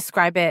way I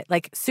describe it,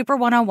 like super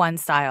one-on-one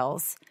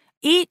styles.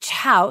 Each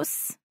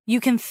house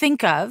you can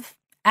think of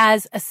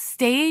as a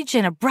stage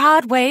in a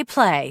Broadway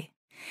play.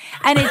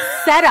 And it's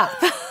set up.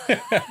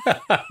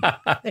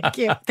 Thank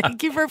you.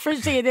 Thank you for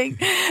appreciating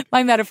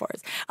my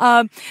metaphors.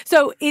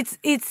 So it's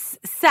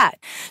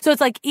set. So it's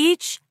like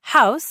each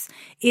house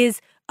is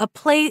a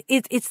play.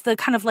 It's the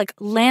kind of like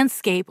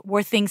landscape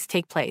where things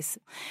take place.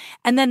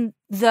 And then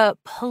the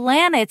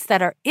planets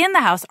that are in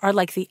the house are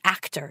like the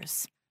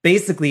actors.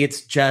 Basically,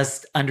 it's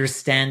just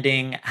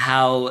understanding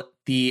how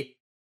the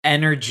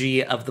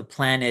energy of the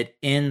planet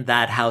in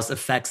that house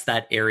affects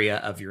that area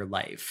of your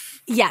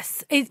life.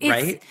 Yes.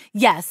 Right?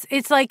 Yes.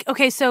 It's like,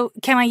 okay, so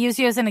can I use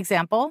you as an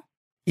example?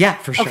 Yeah,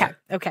 for sure.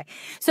 Okay.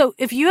 So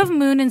if you have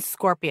moon in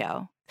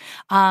Scorpio,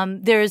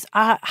 there's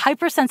a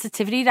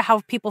hypersensitivity to how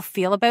people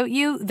feel about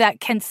you that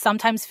can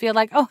sometimes feel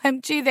like,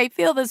 OMG, they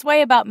feel this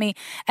way about me.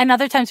 And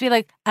other times be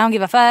like, I don't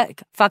give a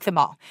fuck them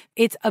all.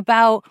 It's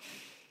about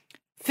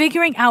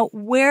figuring out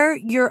where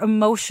your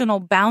emotional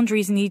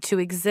boundaries need to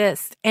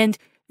exist. And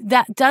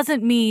that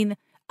doesn't mean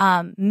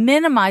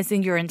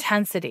minimizing your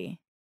intensity.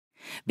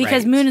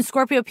 Because moon and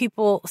Scorpio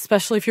people,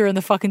 especially if you're in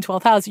the fucking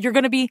 12th house, you're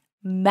going to be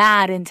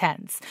mad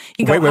intense.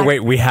 Wait.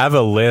 We have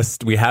a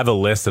list. We have a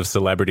list of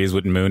celebrities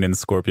with moon and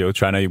Scorpio.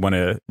 Tranna, you want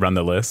to run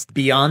the list?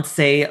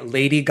 Beyonce,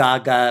 Lady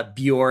Gaga,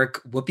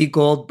 Bjork, Whoopi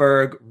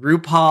Goldberg,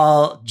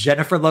 RuPaul,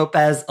 Jennifer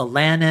Lopez,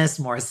 Alanis,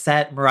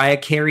 Morissette, Mariah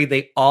Carey.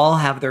 They all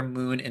have their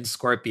moon in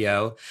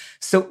Scorpio.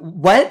 So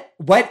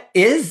what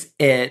is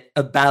it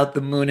about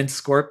the moon in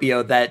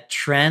Scorpio that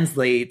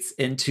translates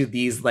into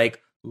these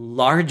like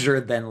larger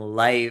than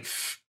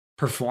life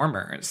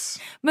performers?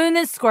 Moon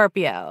is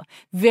Scorpio,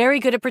 very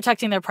good at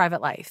protecting their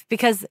private life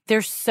because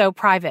they're so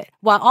private,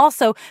 while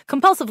also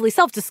compulsively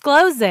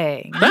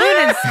self-disclosing. Moon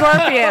in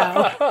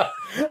Scorpio.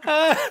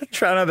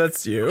 Tranna,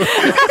 that's you.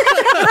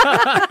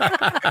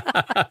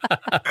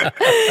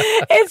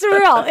 It's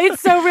real.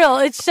 It's so real.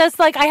 It's just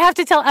like, I have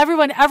to tell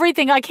everyone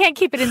everything. I can't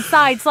keep it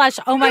inside /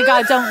 oh my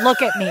God, don't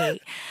look at me.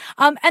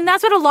 And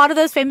that's what a lot of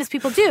those famous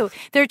people do.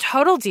 They're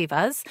total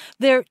divas.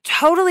 They're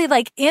totally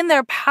like in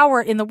their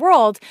power in the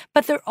world,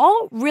 but they're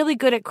all really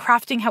good at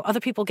crafting how other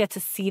people get to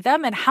see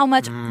them and how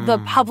much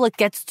the public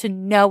gets to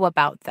know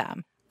about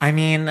them. I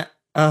mean,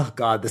 oh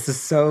God, this is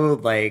so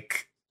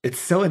like, it's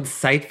so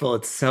insightful.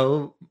 It's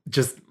so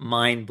just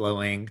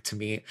mind-blowing to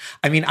me.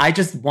 I mean, I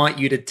just want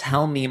you to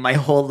tell me my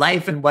whole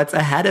life and what's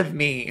ahead of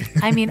me.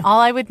 I mean,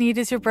 all I would need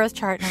is your birth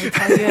chart and I would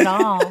tell you it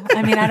all.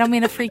 I mean, I don't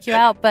mean to freak you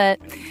out,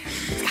 but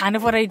it's kind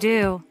of what I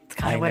do. It's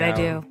kind of what I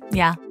do.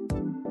 Yeah.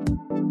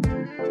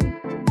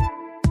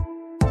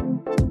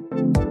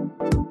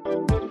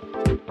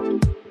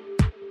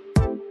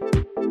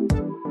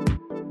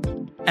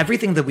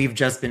 Everything that we've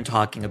just been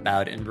talking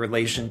about in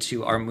relation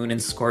to our moon in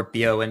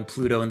Scorpio and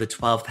Pluto in the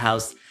 12th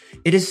house,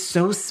 it is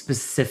so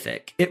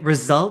specific. It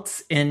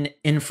results in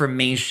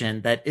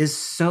information that is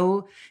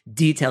so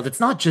detailed. It's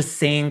not just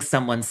saying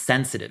someone's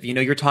sensitive. You know,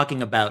 you're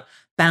talking about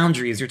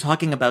boundaries. You're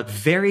talking about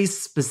very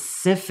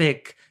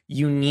specific,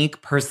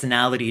 unique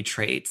personality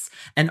traits.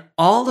 And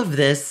all of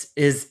this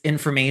is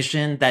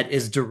information that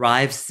is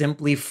derived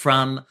simply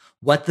from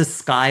what the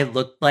sky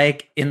looked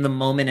like in the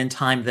moment in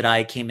time that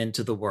I came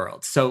into the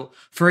world. So,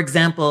 for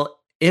example,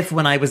 if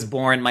when I was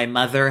born, my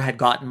mother had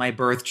gotten my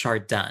birth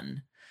chart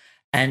done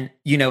and,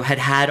 you know,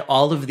 had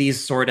all of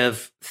these sort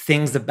of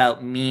things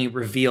about me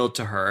revealed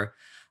to her,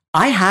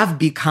 I have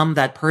become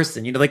that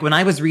person. You know, like when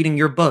I was reading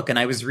your book and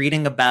I was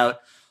reading about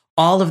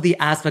all of the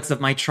aspects of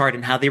my chart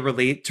and how they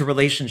relate to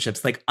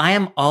relationships, like I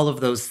am all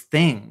of those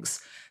things.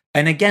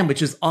 And again,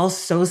 which is all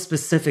so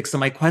specific. So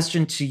my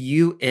question to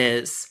you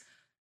is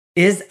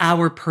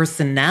our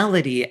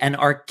personality and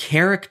our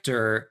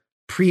character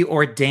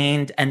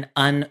preordained and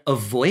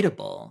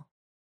unavoidable?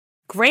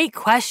 Great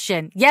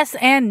question. Yes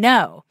and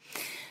no.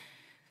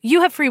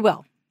 You have free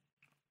will.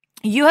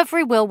 You have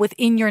free will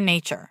within your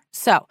nature.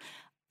 So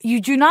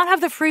you do not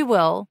have the free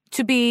will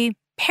to be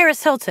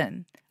Paris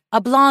Hilton, a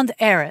blonde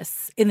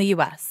heiress in the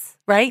US.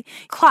 Right?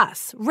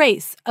 Class,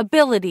 race,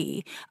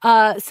 ability,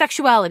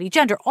 sexuality,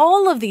 gender,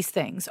 all of these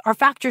things are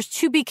factors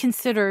to be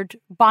considered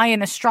by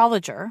an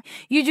astrologer.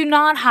 You do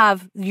not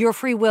have your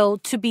free will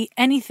to be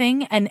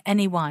anything and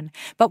anyone,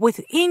 but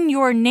within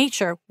your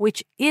nature,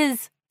 which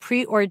is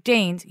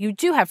preordained, you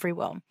do have free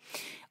will.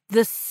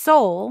 The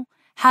soul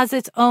has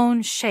its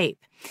own shape,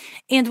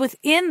 and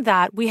within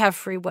that, we have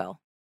free will.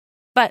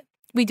 But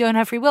we don't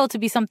have free will to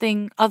be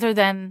something other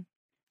than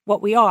what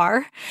we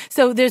are.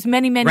 So there's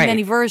many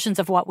versions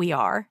of what we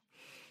are.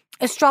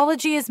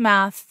 Astrology is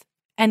math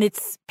and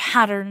it's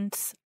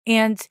patterns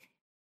and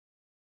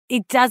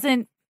it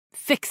doesn't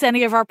fix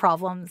any of our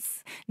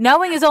problems.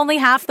 Knowing is only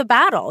half the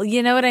battle.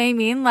 You know what I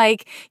mean?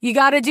 Like you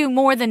got to do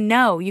more than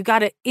know. You got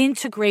to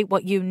integrate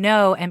what you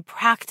know and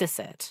practice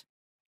it.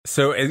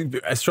 So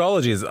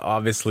astrology is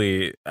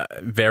obviously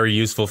very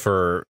useful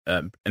for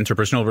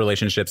interpersonal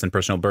relationships and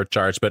personal birth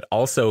charts, but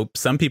also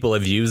some people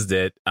have used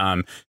it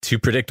to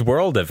predict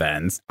world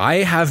events. I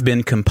have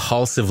been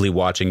compulsively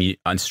watching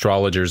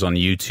astrologers on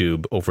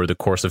YouTube over the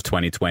course of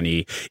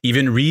 2020,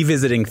 even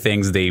revisiting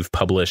things they've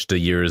published the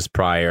years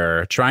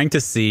prior, trying to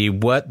see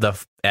what the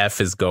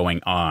F is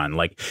going on.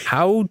 Like,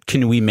 how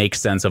can we make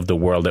sense of the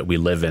world that we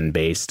live in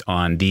based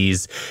on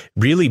these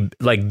really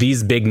like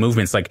these big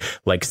movements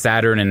like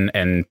Saturn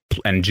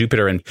and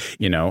Jupiter, and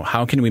you know,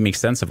 how can we make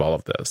sense of all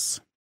of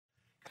this?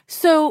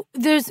 So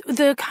there's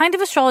the kind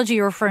of astrology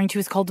you're referring to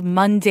is called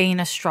mundane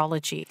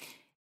astrology.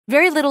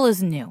 Very little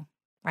is new,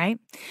 right?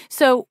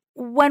 So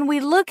when we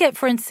look at,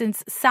 for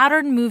instance,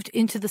 Saturn moved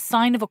into the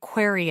sign of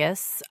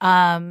Aquarius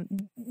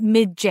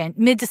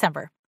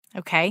mid-December,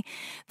 okay?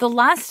 The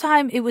last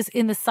time it was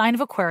in the sign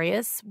of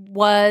Aquarius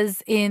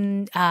was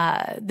in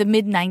the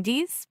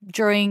mid-90s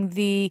during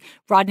the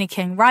Rodney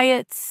King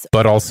riots.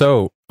 But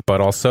also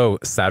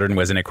Saturn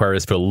was in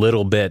Aquarius for a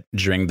little bit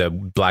during the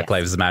Black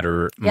Lives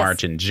Matter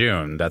march in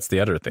June. That's the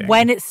other thing.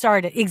 When it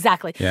started,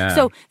 exactly. Yeah.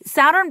 So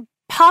Saturn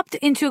popped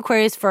into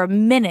Aquarius for a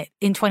minute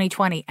in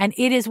 2020, and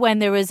it is when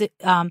there was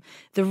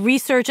the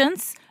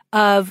resurgence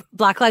of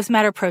Black Lives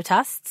Matter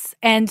protests,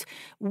 and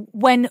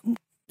when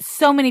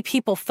so many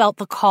people felt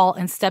the call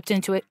and stepped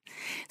into it.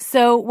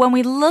 So when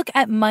we look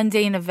at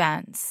mundane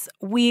events,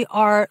 we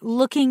are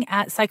looking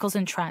at cycles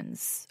and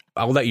trends.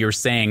 All that you're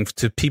saying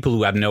to people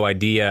who have no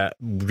idea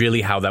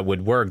really how that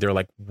would work, they're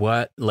like,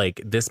 what?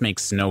 Like, this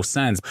makes no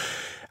sense.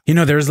 You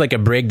know, there's like a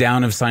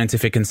breakdown of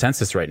scientific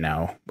consensus right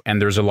now,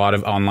 and there's a lot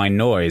of online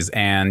noise.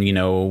 And, you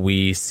know,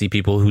 we see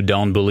people who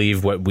don't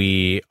believe what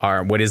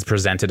is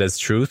presented as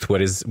truth,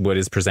 what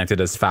is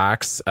presented as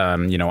facts,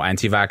 you know,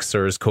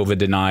 anti-vaxxers, COVID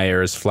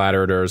deniers, flat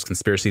earthers,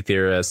 conspiracy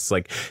theorists.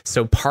 Like,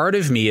 so part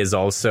of me is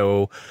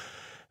also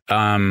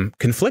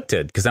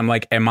conflicted because I'm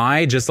like, am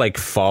I just like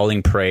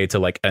falling prey to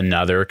like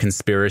another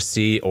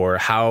conspiracy, or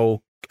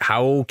how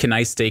can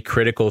I stay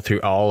critical through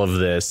all of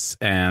this?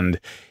 And,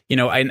 you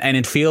know, and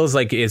it feels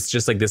like it's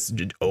just like this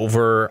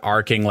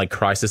overarching like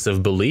crisis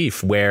of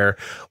belief where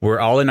we're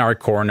all in our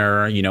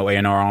corner, you know,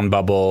 in our own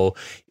bubble,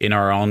 in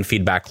our own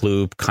feedback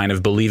loop, kind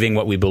of believing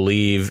what we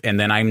believe. And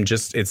then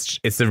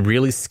it's a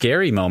really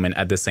scary moment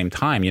at the same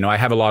time. You know, I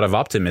have a lot of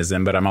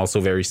optimism, but I'm also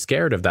very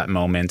scared of that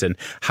moment and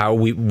how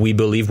we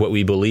believe what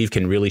we believe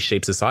can really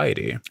shape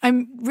society.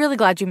 I'm really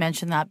glad you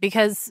mentioned that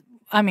because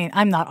I mean,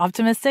 I'm not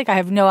optimistic. I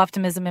have no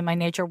optimism in my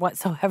nature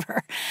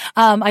whatsoever.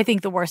 I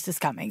think the worst is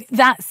coming.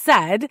 That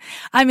said,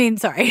 I mean,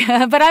 sorry,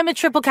 but I'm a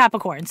triple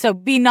Capricorn, so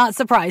be not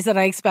surprised that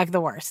I expect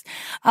the worst.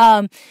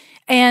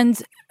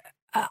 And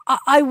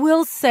I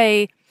will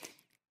say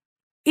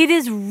it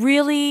is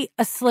really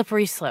a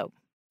slippery slope.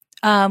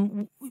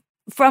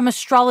 From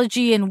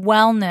astrology and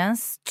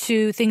wellness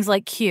to things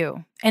like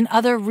Q and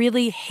other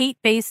really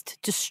hate-based,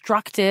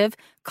 destructive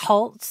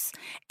cults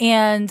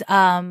and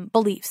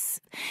beliefs.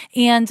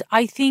 And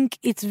I think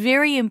it's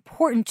very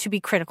important to be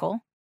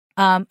critical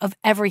of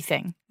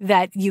everything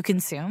that you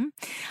consume.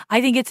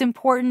 I think it's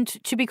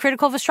important to be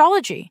critical of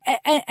astrology.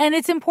 And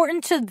it's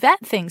important to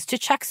vet things, to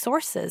check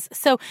sources.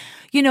 So,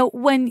 you know,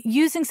 when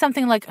using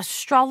something like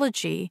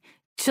astrology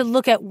to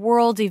look at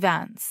world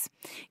events,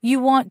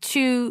 you want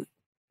to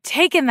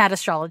take in that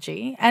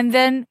astrology and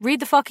then read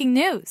the fucking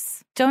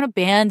news. Don't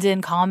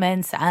abandon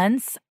common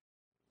sense.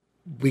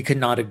 We could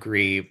not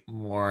agree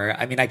more.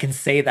 I mean, I can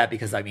say that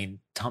because, I mean,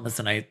 Thomas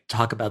and I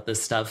talk about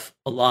this stuff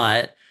a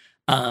lot.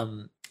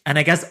 And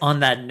I guess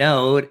on that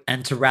note,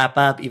 and to wrap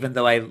up, even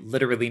though I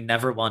literally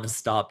never want to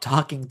stop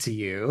talking to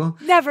you.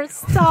 Never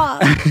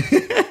stop.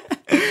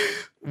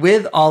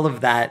 With all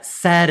of that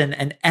said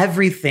and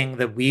everything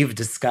that we've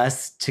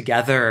discussed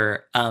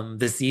together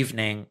this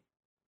evening,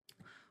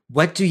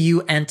 what do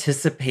you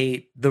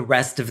anticipate the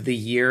rest of the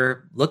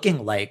year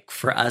looking like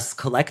for us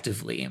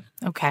collectively?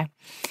 Okay.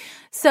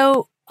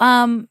 So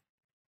the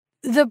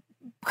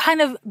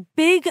kind of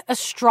big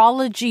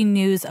astrology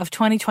news of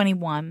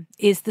 2021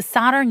 is the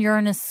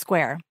Saturn-Uranus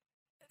square.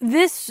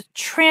 This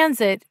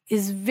transit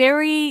is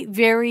very,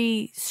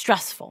 very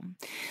stressful.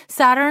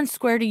 Saturn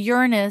square to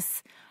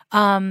Uranus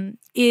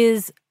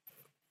is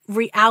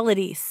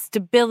reality,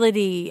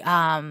 stability,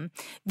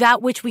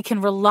 that which we can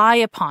rely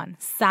upon,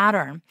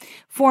 Saturn,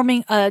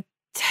 forming a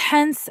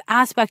tense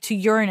aspect to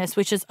Uranus,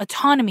 which is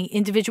autonomy,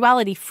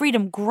 individuality,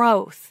 freedom,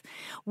 growth.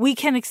 We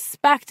can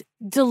expect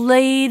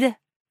delayed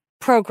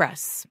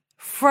progress,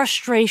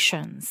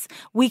 frustrations.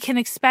 We can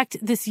expect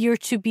this year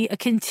to be a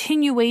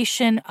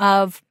continuation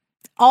of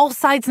all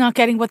sides not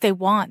getting what they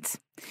want.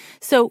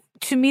 So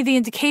to me, the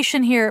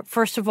indication here,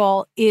 first of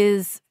all,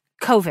 is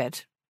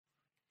COVID.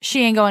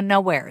 She ain't going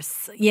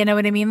nowheres. You know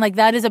what I mean? Like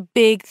that is a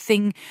big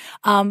thing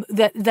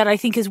that I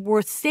think is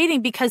worth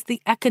stating because the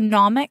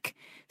economic,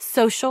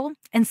 social,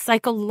 and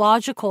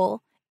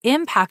psychological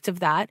impact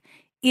of that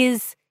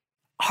is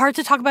hard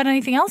to talk about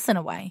anything else in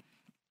a way.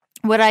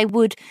 What I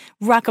would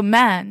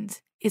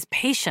recommend is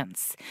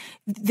patience.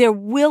 There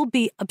will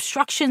be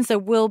obstructions. There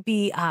will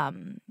be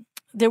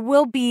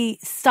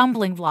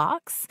stumbling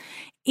blocks,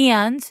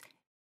 and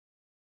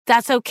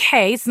that's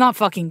okay. It's not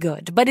fucking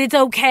good, but it's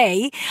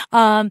okay.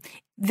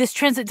 This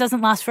transit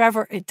doesn't last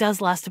forever. It does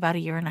last about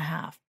 1.5 years.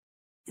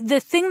 The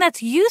thing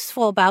that's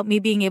useful about me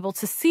being able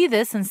to see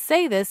this and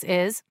say this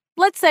is,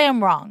 let's say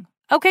I'm wrong.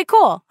 Okay,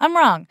 cool. I'm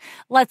wrong.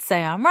 Let's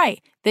say I'm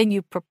right. Then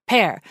you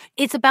prepare.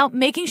 It's about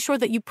making sure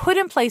that you put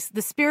in place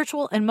the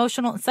spiritual,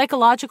 emotional, and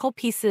psychological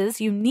pieces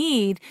you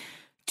need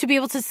to be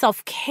able to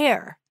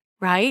self-care,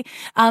 right?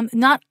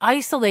 Not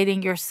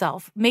isolating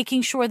yourself,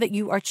 making sure that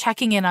you are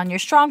checking in on your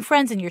strong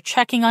friends and you're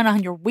checking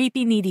on your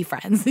weepy, needy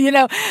friends,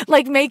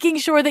 like making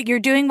sure that you're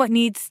doing what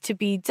needs to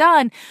be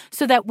done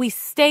so that we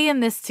stay in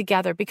this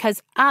together.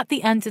 Because at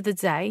the end of the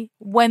day,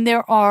 when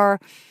there are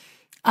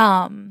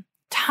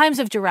times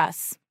of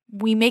duress,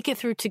 we make it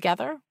through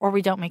together or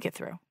we don't make it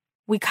through.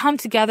 We come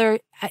together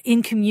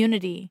in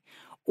community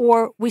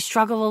or we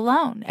struggle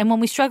alone. And when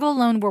we struggle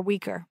alone, we're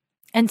weaker.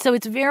 And so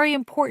it's very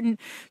important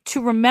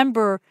to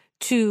remember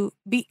to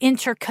be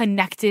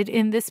interconnected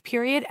in this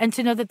period and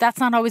to know that that's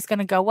not always going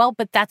to go well,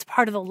 but that's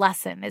part of the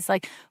lesson. It's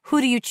like, who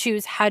do you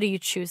choose? How do you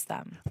choose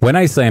them? When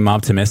I say I'm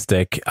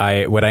optimistic,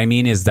 what I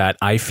mean is that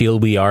I feel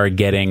we are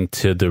getting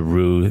to the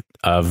root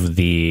of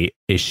the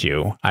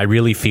issue. I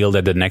really feel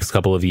that the next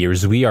couple of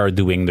years, we are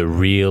doing the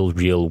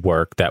real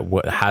work that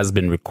has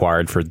been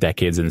required for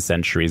decades and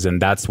centuries.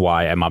 And that's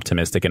why I'm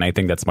optimistic. And I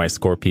think that's my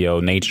Scorpio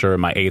nature,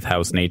 my 8th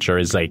house nature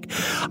is like,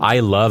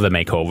 I love a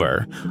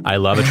makeover. I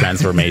love a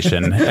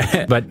transformation.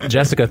 But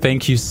Jessica,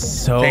 thank you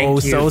so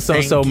much.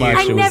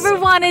 I never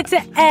wanted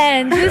to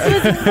end.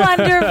 This was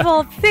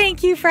wonderful.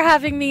 Thank you for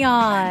having me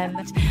on.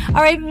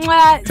 All right.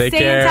 Stay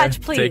in touch,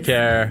 please. Take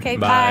care. Okay,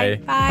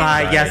 bye.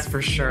 Bye. Yes,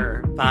 for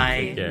sure. Bye.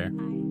 Take care.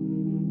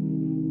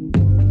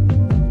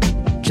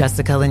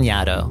 Jessica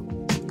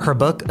Lanyadoo. Her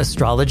book,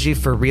 Astrology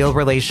for Real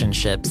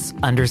Relationships,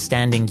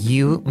 Understanding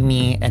You,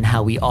 Me, and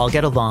How We All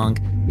Get Along,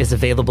 is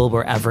available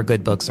wherever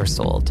good books are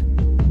sold.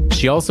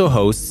 She also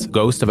hosts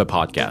Ghost of a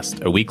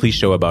Podcast, a weekly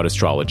show about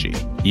astrology.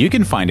 You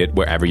can find it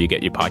wherever you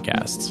get your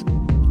podcasts.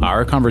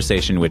 Our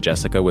conversation with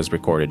Jessica was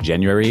recorded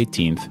January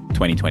 18th,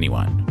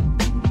 2021.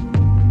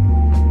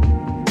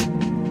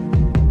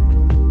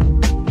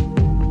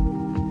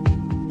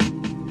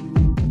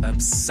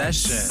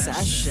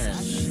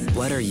 Obsession.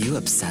 What are you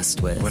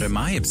obsessed with? What am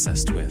I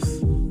obsessed with?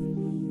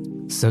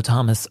 So,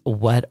 Thomas,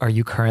 what are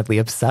you currently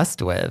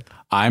obsessed with?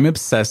 I'm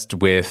obsessed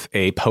with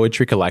a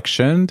poetry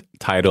collection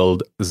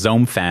titled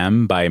Zome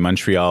Femme by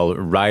Montreal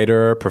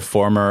writer,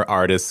 performer,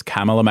 artist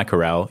Kamala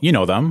Mackerel. You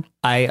know them.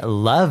 I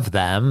love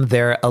them.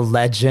 They're a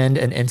legend,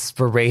 an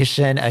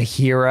inspiration, a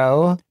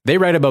hero. They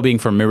write about being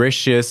from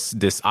Mauritius,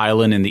 this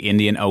island in the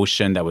Indian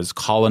Ocean that was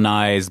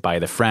colonized by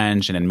the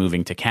French and then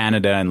moving to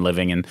Canada and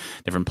living in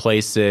different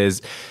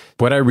places.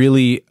 What I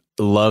really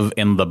love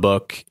in the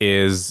book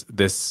is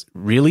this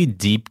really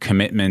deep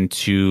commitment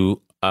to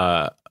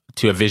a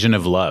vision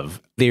of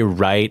love. They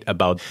write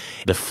about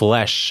the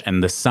flesh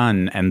and the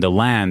sun and the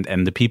land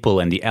and the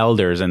people and the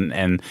elders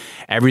and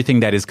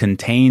everything that is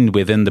contained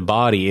within the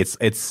body.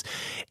 It's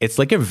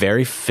like a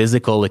very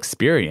physical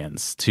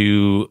experience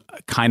to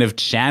kind of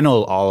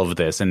channel all of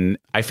this. And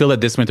I feel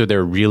that this winter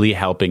they're really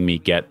helping me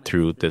get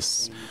through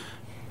this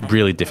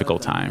really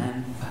difficult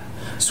time.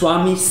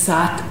 Swami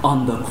sat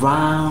on the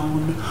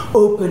ground,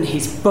 opened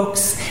his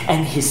books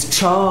and his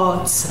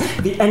charts,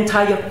 the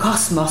entire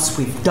cosmos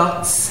with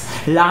dots,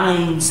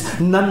 lines,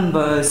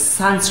 numbers,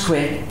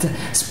 Sanskrit,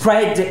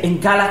 spread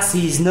in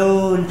galaxies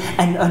known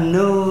and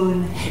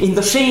unknown, in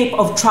the shape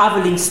of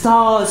traveling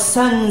stars,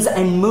 suns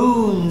and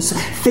moons,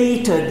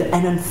 fated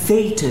and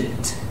unfated.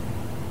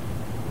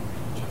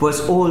 It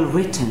was all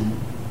written.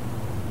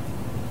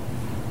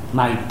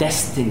 My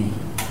destiny.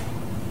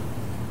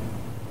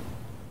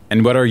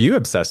 And what are you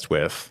obsessed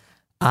with?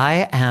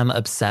 I am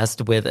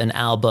obsessed with an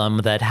album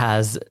that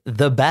has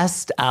the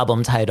best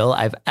album title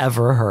I've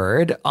ever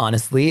heard.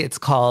 Honestly, it's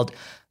called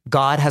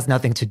God Has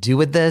Nothing to Do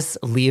with This,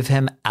 Leave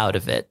Him Out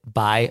of It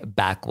by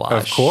Backwash.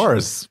 Of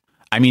course.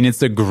 I mean,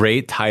 it's a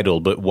great title,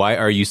 but why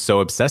are you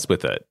so obsessed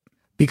with it?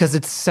 Because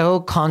it's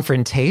so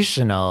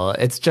confrontational.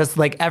 It's just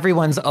like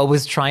everyone's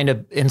always trying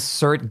to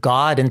insert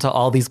God into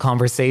all these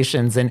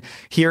conversations. And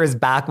here is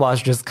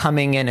Backwash just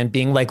coming in and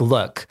being like,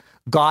 look,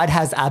 God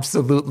has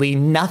absolutely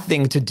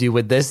nothing to do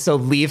with this, so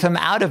leave him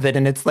out of it.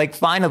 And it's like,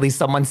 finally,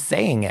 someone's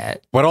saying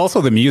it. But also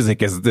the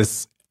music is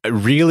this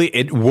really,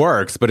 it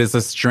works, but it's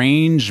a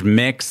strange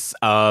mix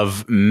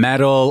of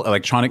metal,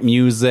 electronic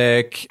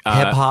music,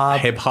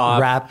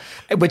 hip-hop, rap,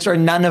 which are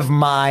none of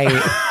my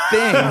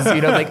things,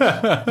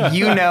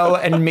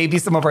 and maybe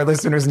some of our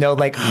listeners know,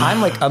 like, I'm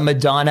like a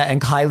Madonna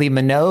and Kylie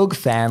Minogue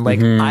fan.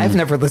 Like, I've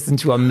never listened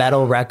to a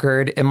metal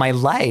record in my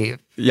life.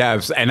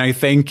 Yes, and I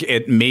think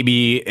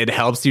it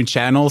helps you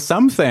channel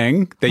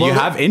something that you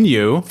have in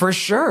you. For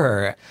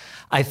sure.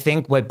 I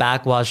think what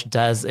Backwash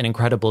does an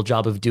incredible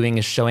job of doing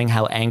is showing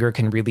how anger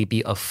can really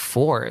be a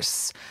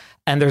force.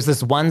 And there's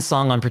this one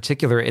song in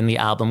particular in the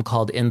album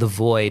called In the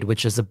Void,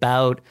 which is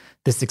about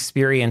this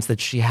experience that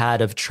she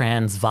had of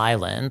trans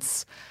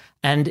violence.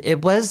 And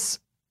it was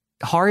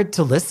hard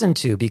to listen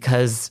to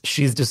because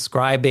she's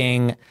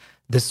describing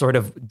this sort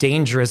of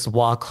dangerous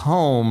walk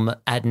home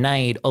at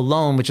night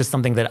alone, which is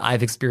something that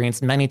I've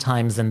experienced many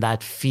times, and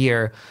that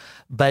fear.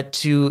 But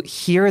to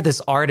hear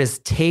this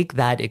artist take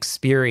that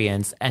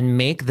experience and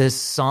make this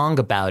song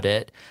about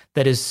it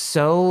that is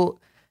so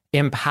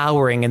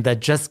empowering and that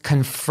just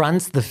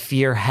confronts the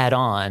fear head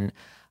on,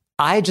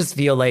 I just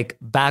feel like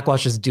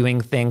Backwash is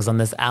doing things on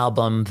this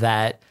album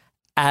that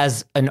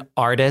as an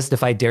artist,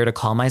 if I dare to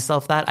call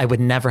myself that, I would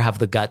never have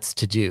the guts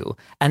to do.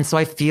 And so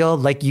I feel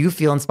like you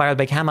feel inspired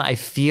by Kama. I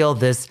feel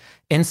this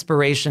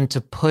inspiration to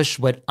push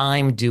what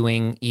I'm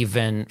doing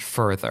even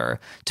further,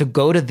 to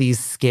go to these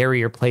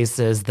scarier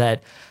places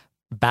that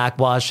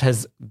Backwash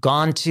has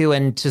gone to,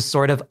 and to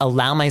sort of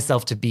allow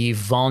myself to be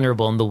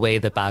vulnerable in the way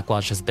that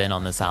Backwash has been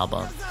on this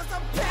album.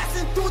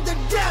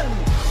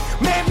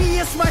 Maybe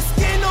it's my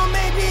skin or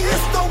maybe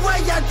it's the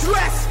way I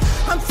dress.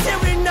 I'm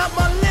tearing up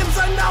my limbs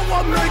and now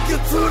I'll make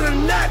it to the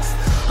next.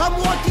 I'm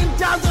walking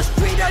down the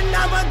street and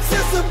I'm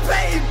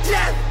anticipating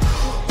death.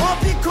 All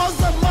because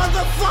the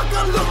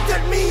motherfucker looked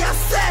at me and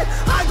said,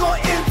 I go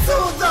into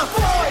the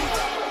void.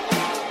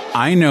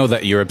 I know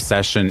that your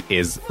obsession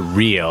is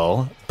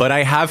real, but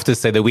I have to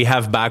say that we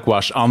have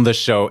Backwash on the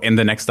show in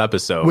the next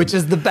episode. Which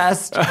is the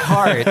best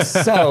part.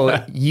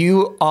 So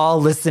you all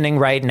listening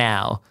right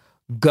now,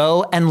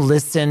 go and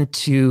listen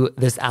to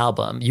this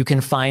album. You can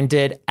find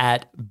it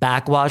at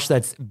Backwash.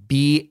 That's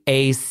BACKX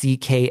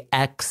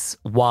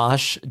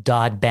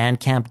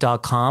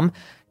wash.bandcamp.com.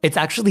 It's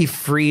actually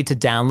free to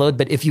download,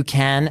 but if you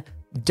can,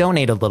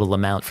 donate a little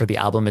amount for the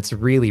album. It's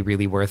really,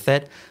 really worth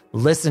it.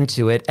 Listen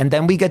to it. And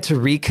then we get to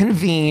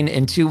reconvene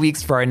in 2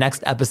 weeks for our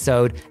next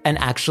episode and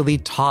actually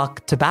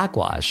talk to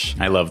Backwash.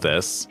 I love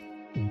this.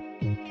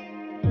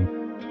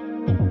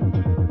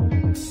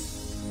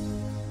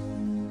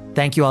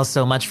 Thank you all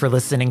so much for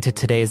listening to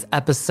today's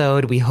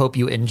episode. We hope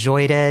you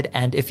enjoyed it.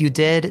 And if you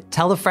did,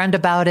 tell a friend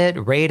about it,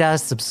 rate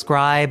us,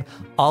 subscribe,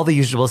 all the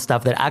usual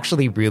stuff that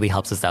actually really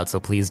helps us out.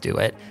 So please do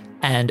it.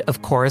 And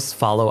of course,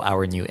 follow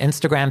our new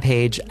Instagram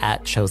page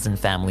at Chosen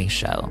Family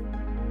Show.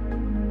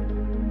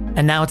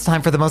 And now it's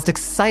time for the most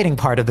exciting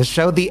part of the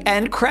show, the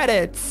end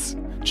credits.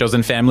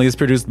 Chosen Family is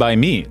produced by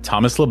me,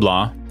 Thomas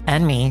LeBlanc.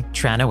 And me,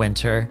 Tranna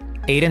Wintour.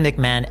 Aidan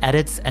McMahon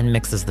edits and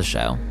mixes the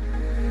show.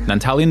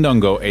 Nantali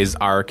Ndongo is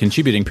our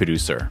contributing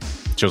producer.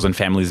 Chosen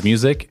Family's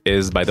music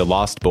is by The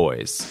Lost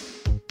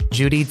Boys.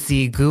 Judy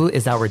Gu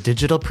is our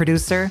digital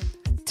producer.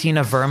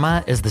 Tina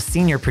Verma is the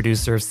senior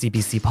producer of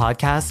CBC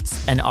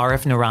Podcasts. And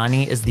Arif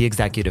Noorani is the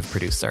executive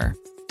producer.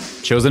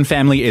 Chosen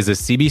Family is a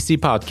CBC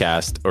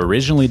podcast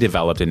originally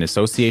developed in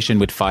association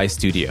with Phi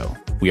Studio.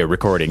 We are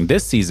recording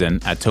this season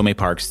at Tome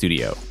Park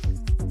Studio.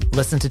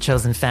 Listen to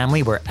Chosen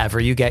Family wherever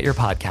you get your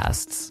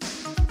podcasts.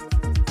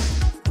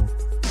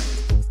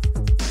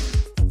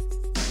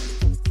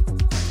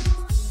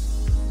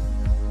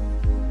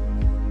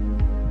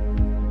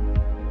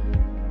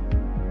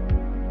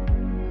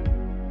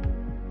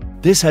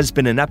 This has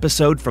been an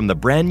episode from the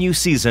brand new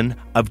season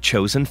of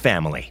Chosen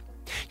Family.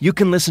 You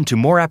can listen to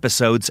more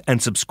episodes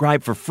and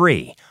subscribe for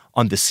free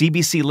on the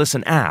CBC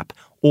Listen app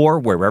or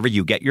wherever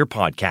you get your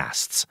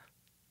podcasts.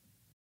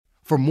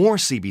 For more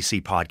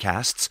CBC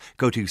podcasts,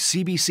 go to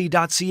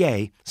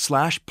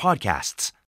cbc.ca/podcasts.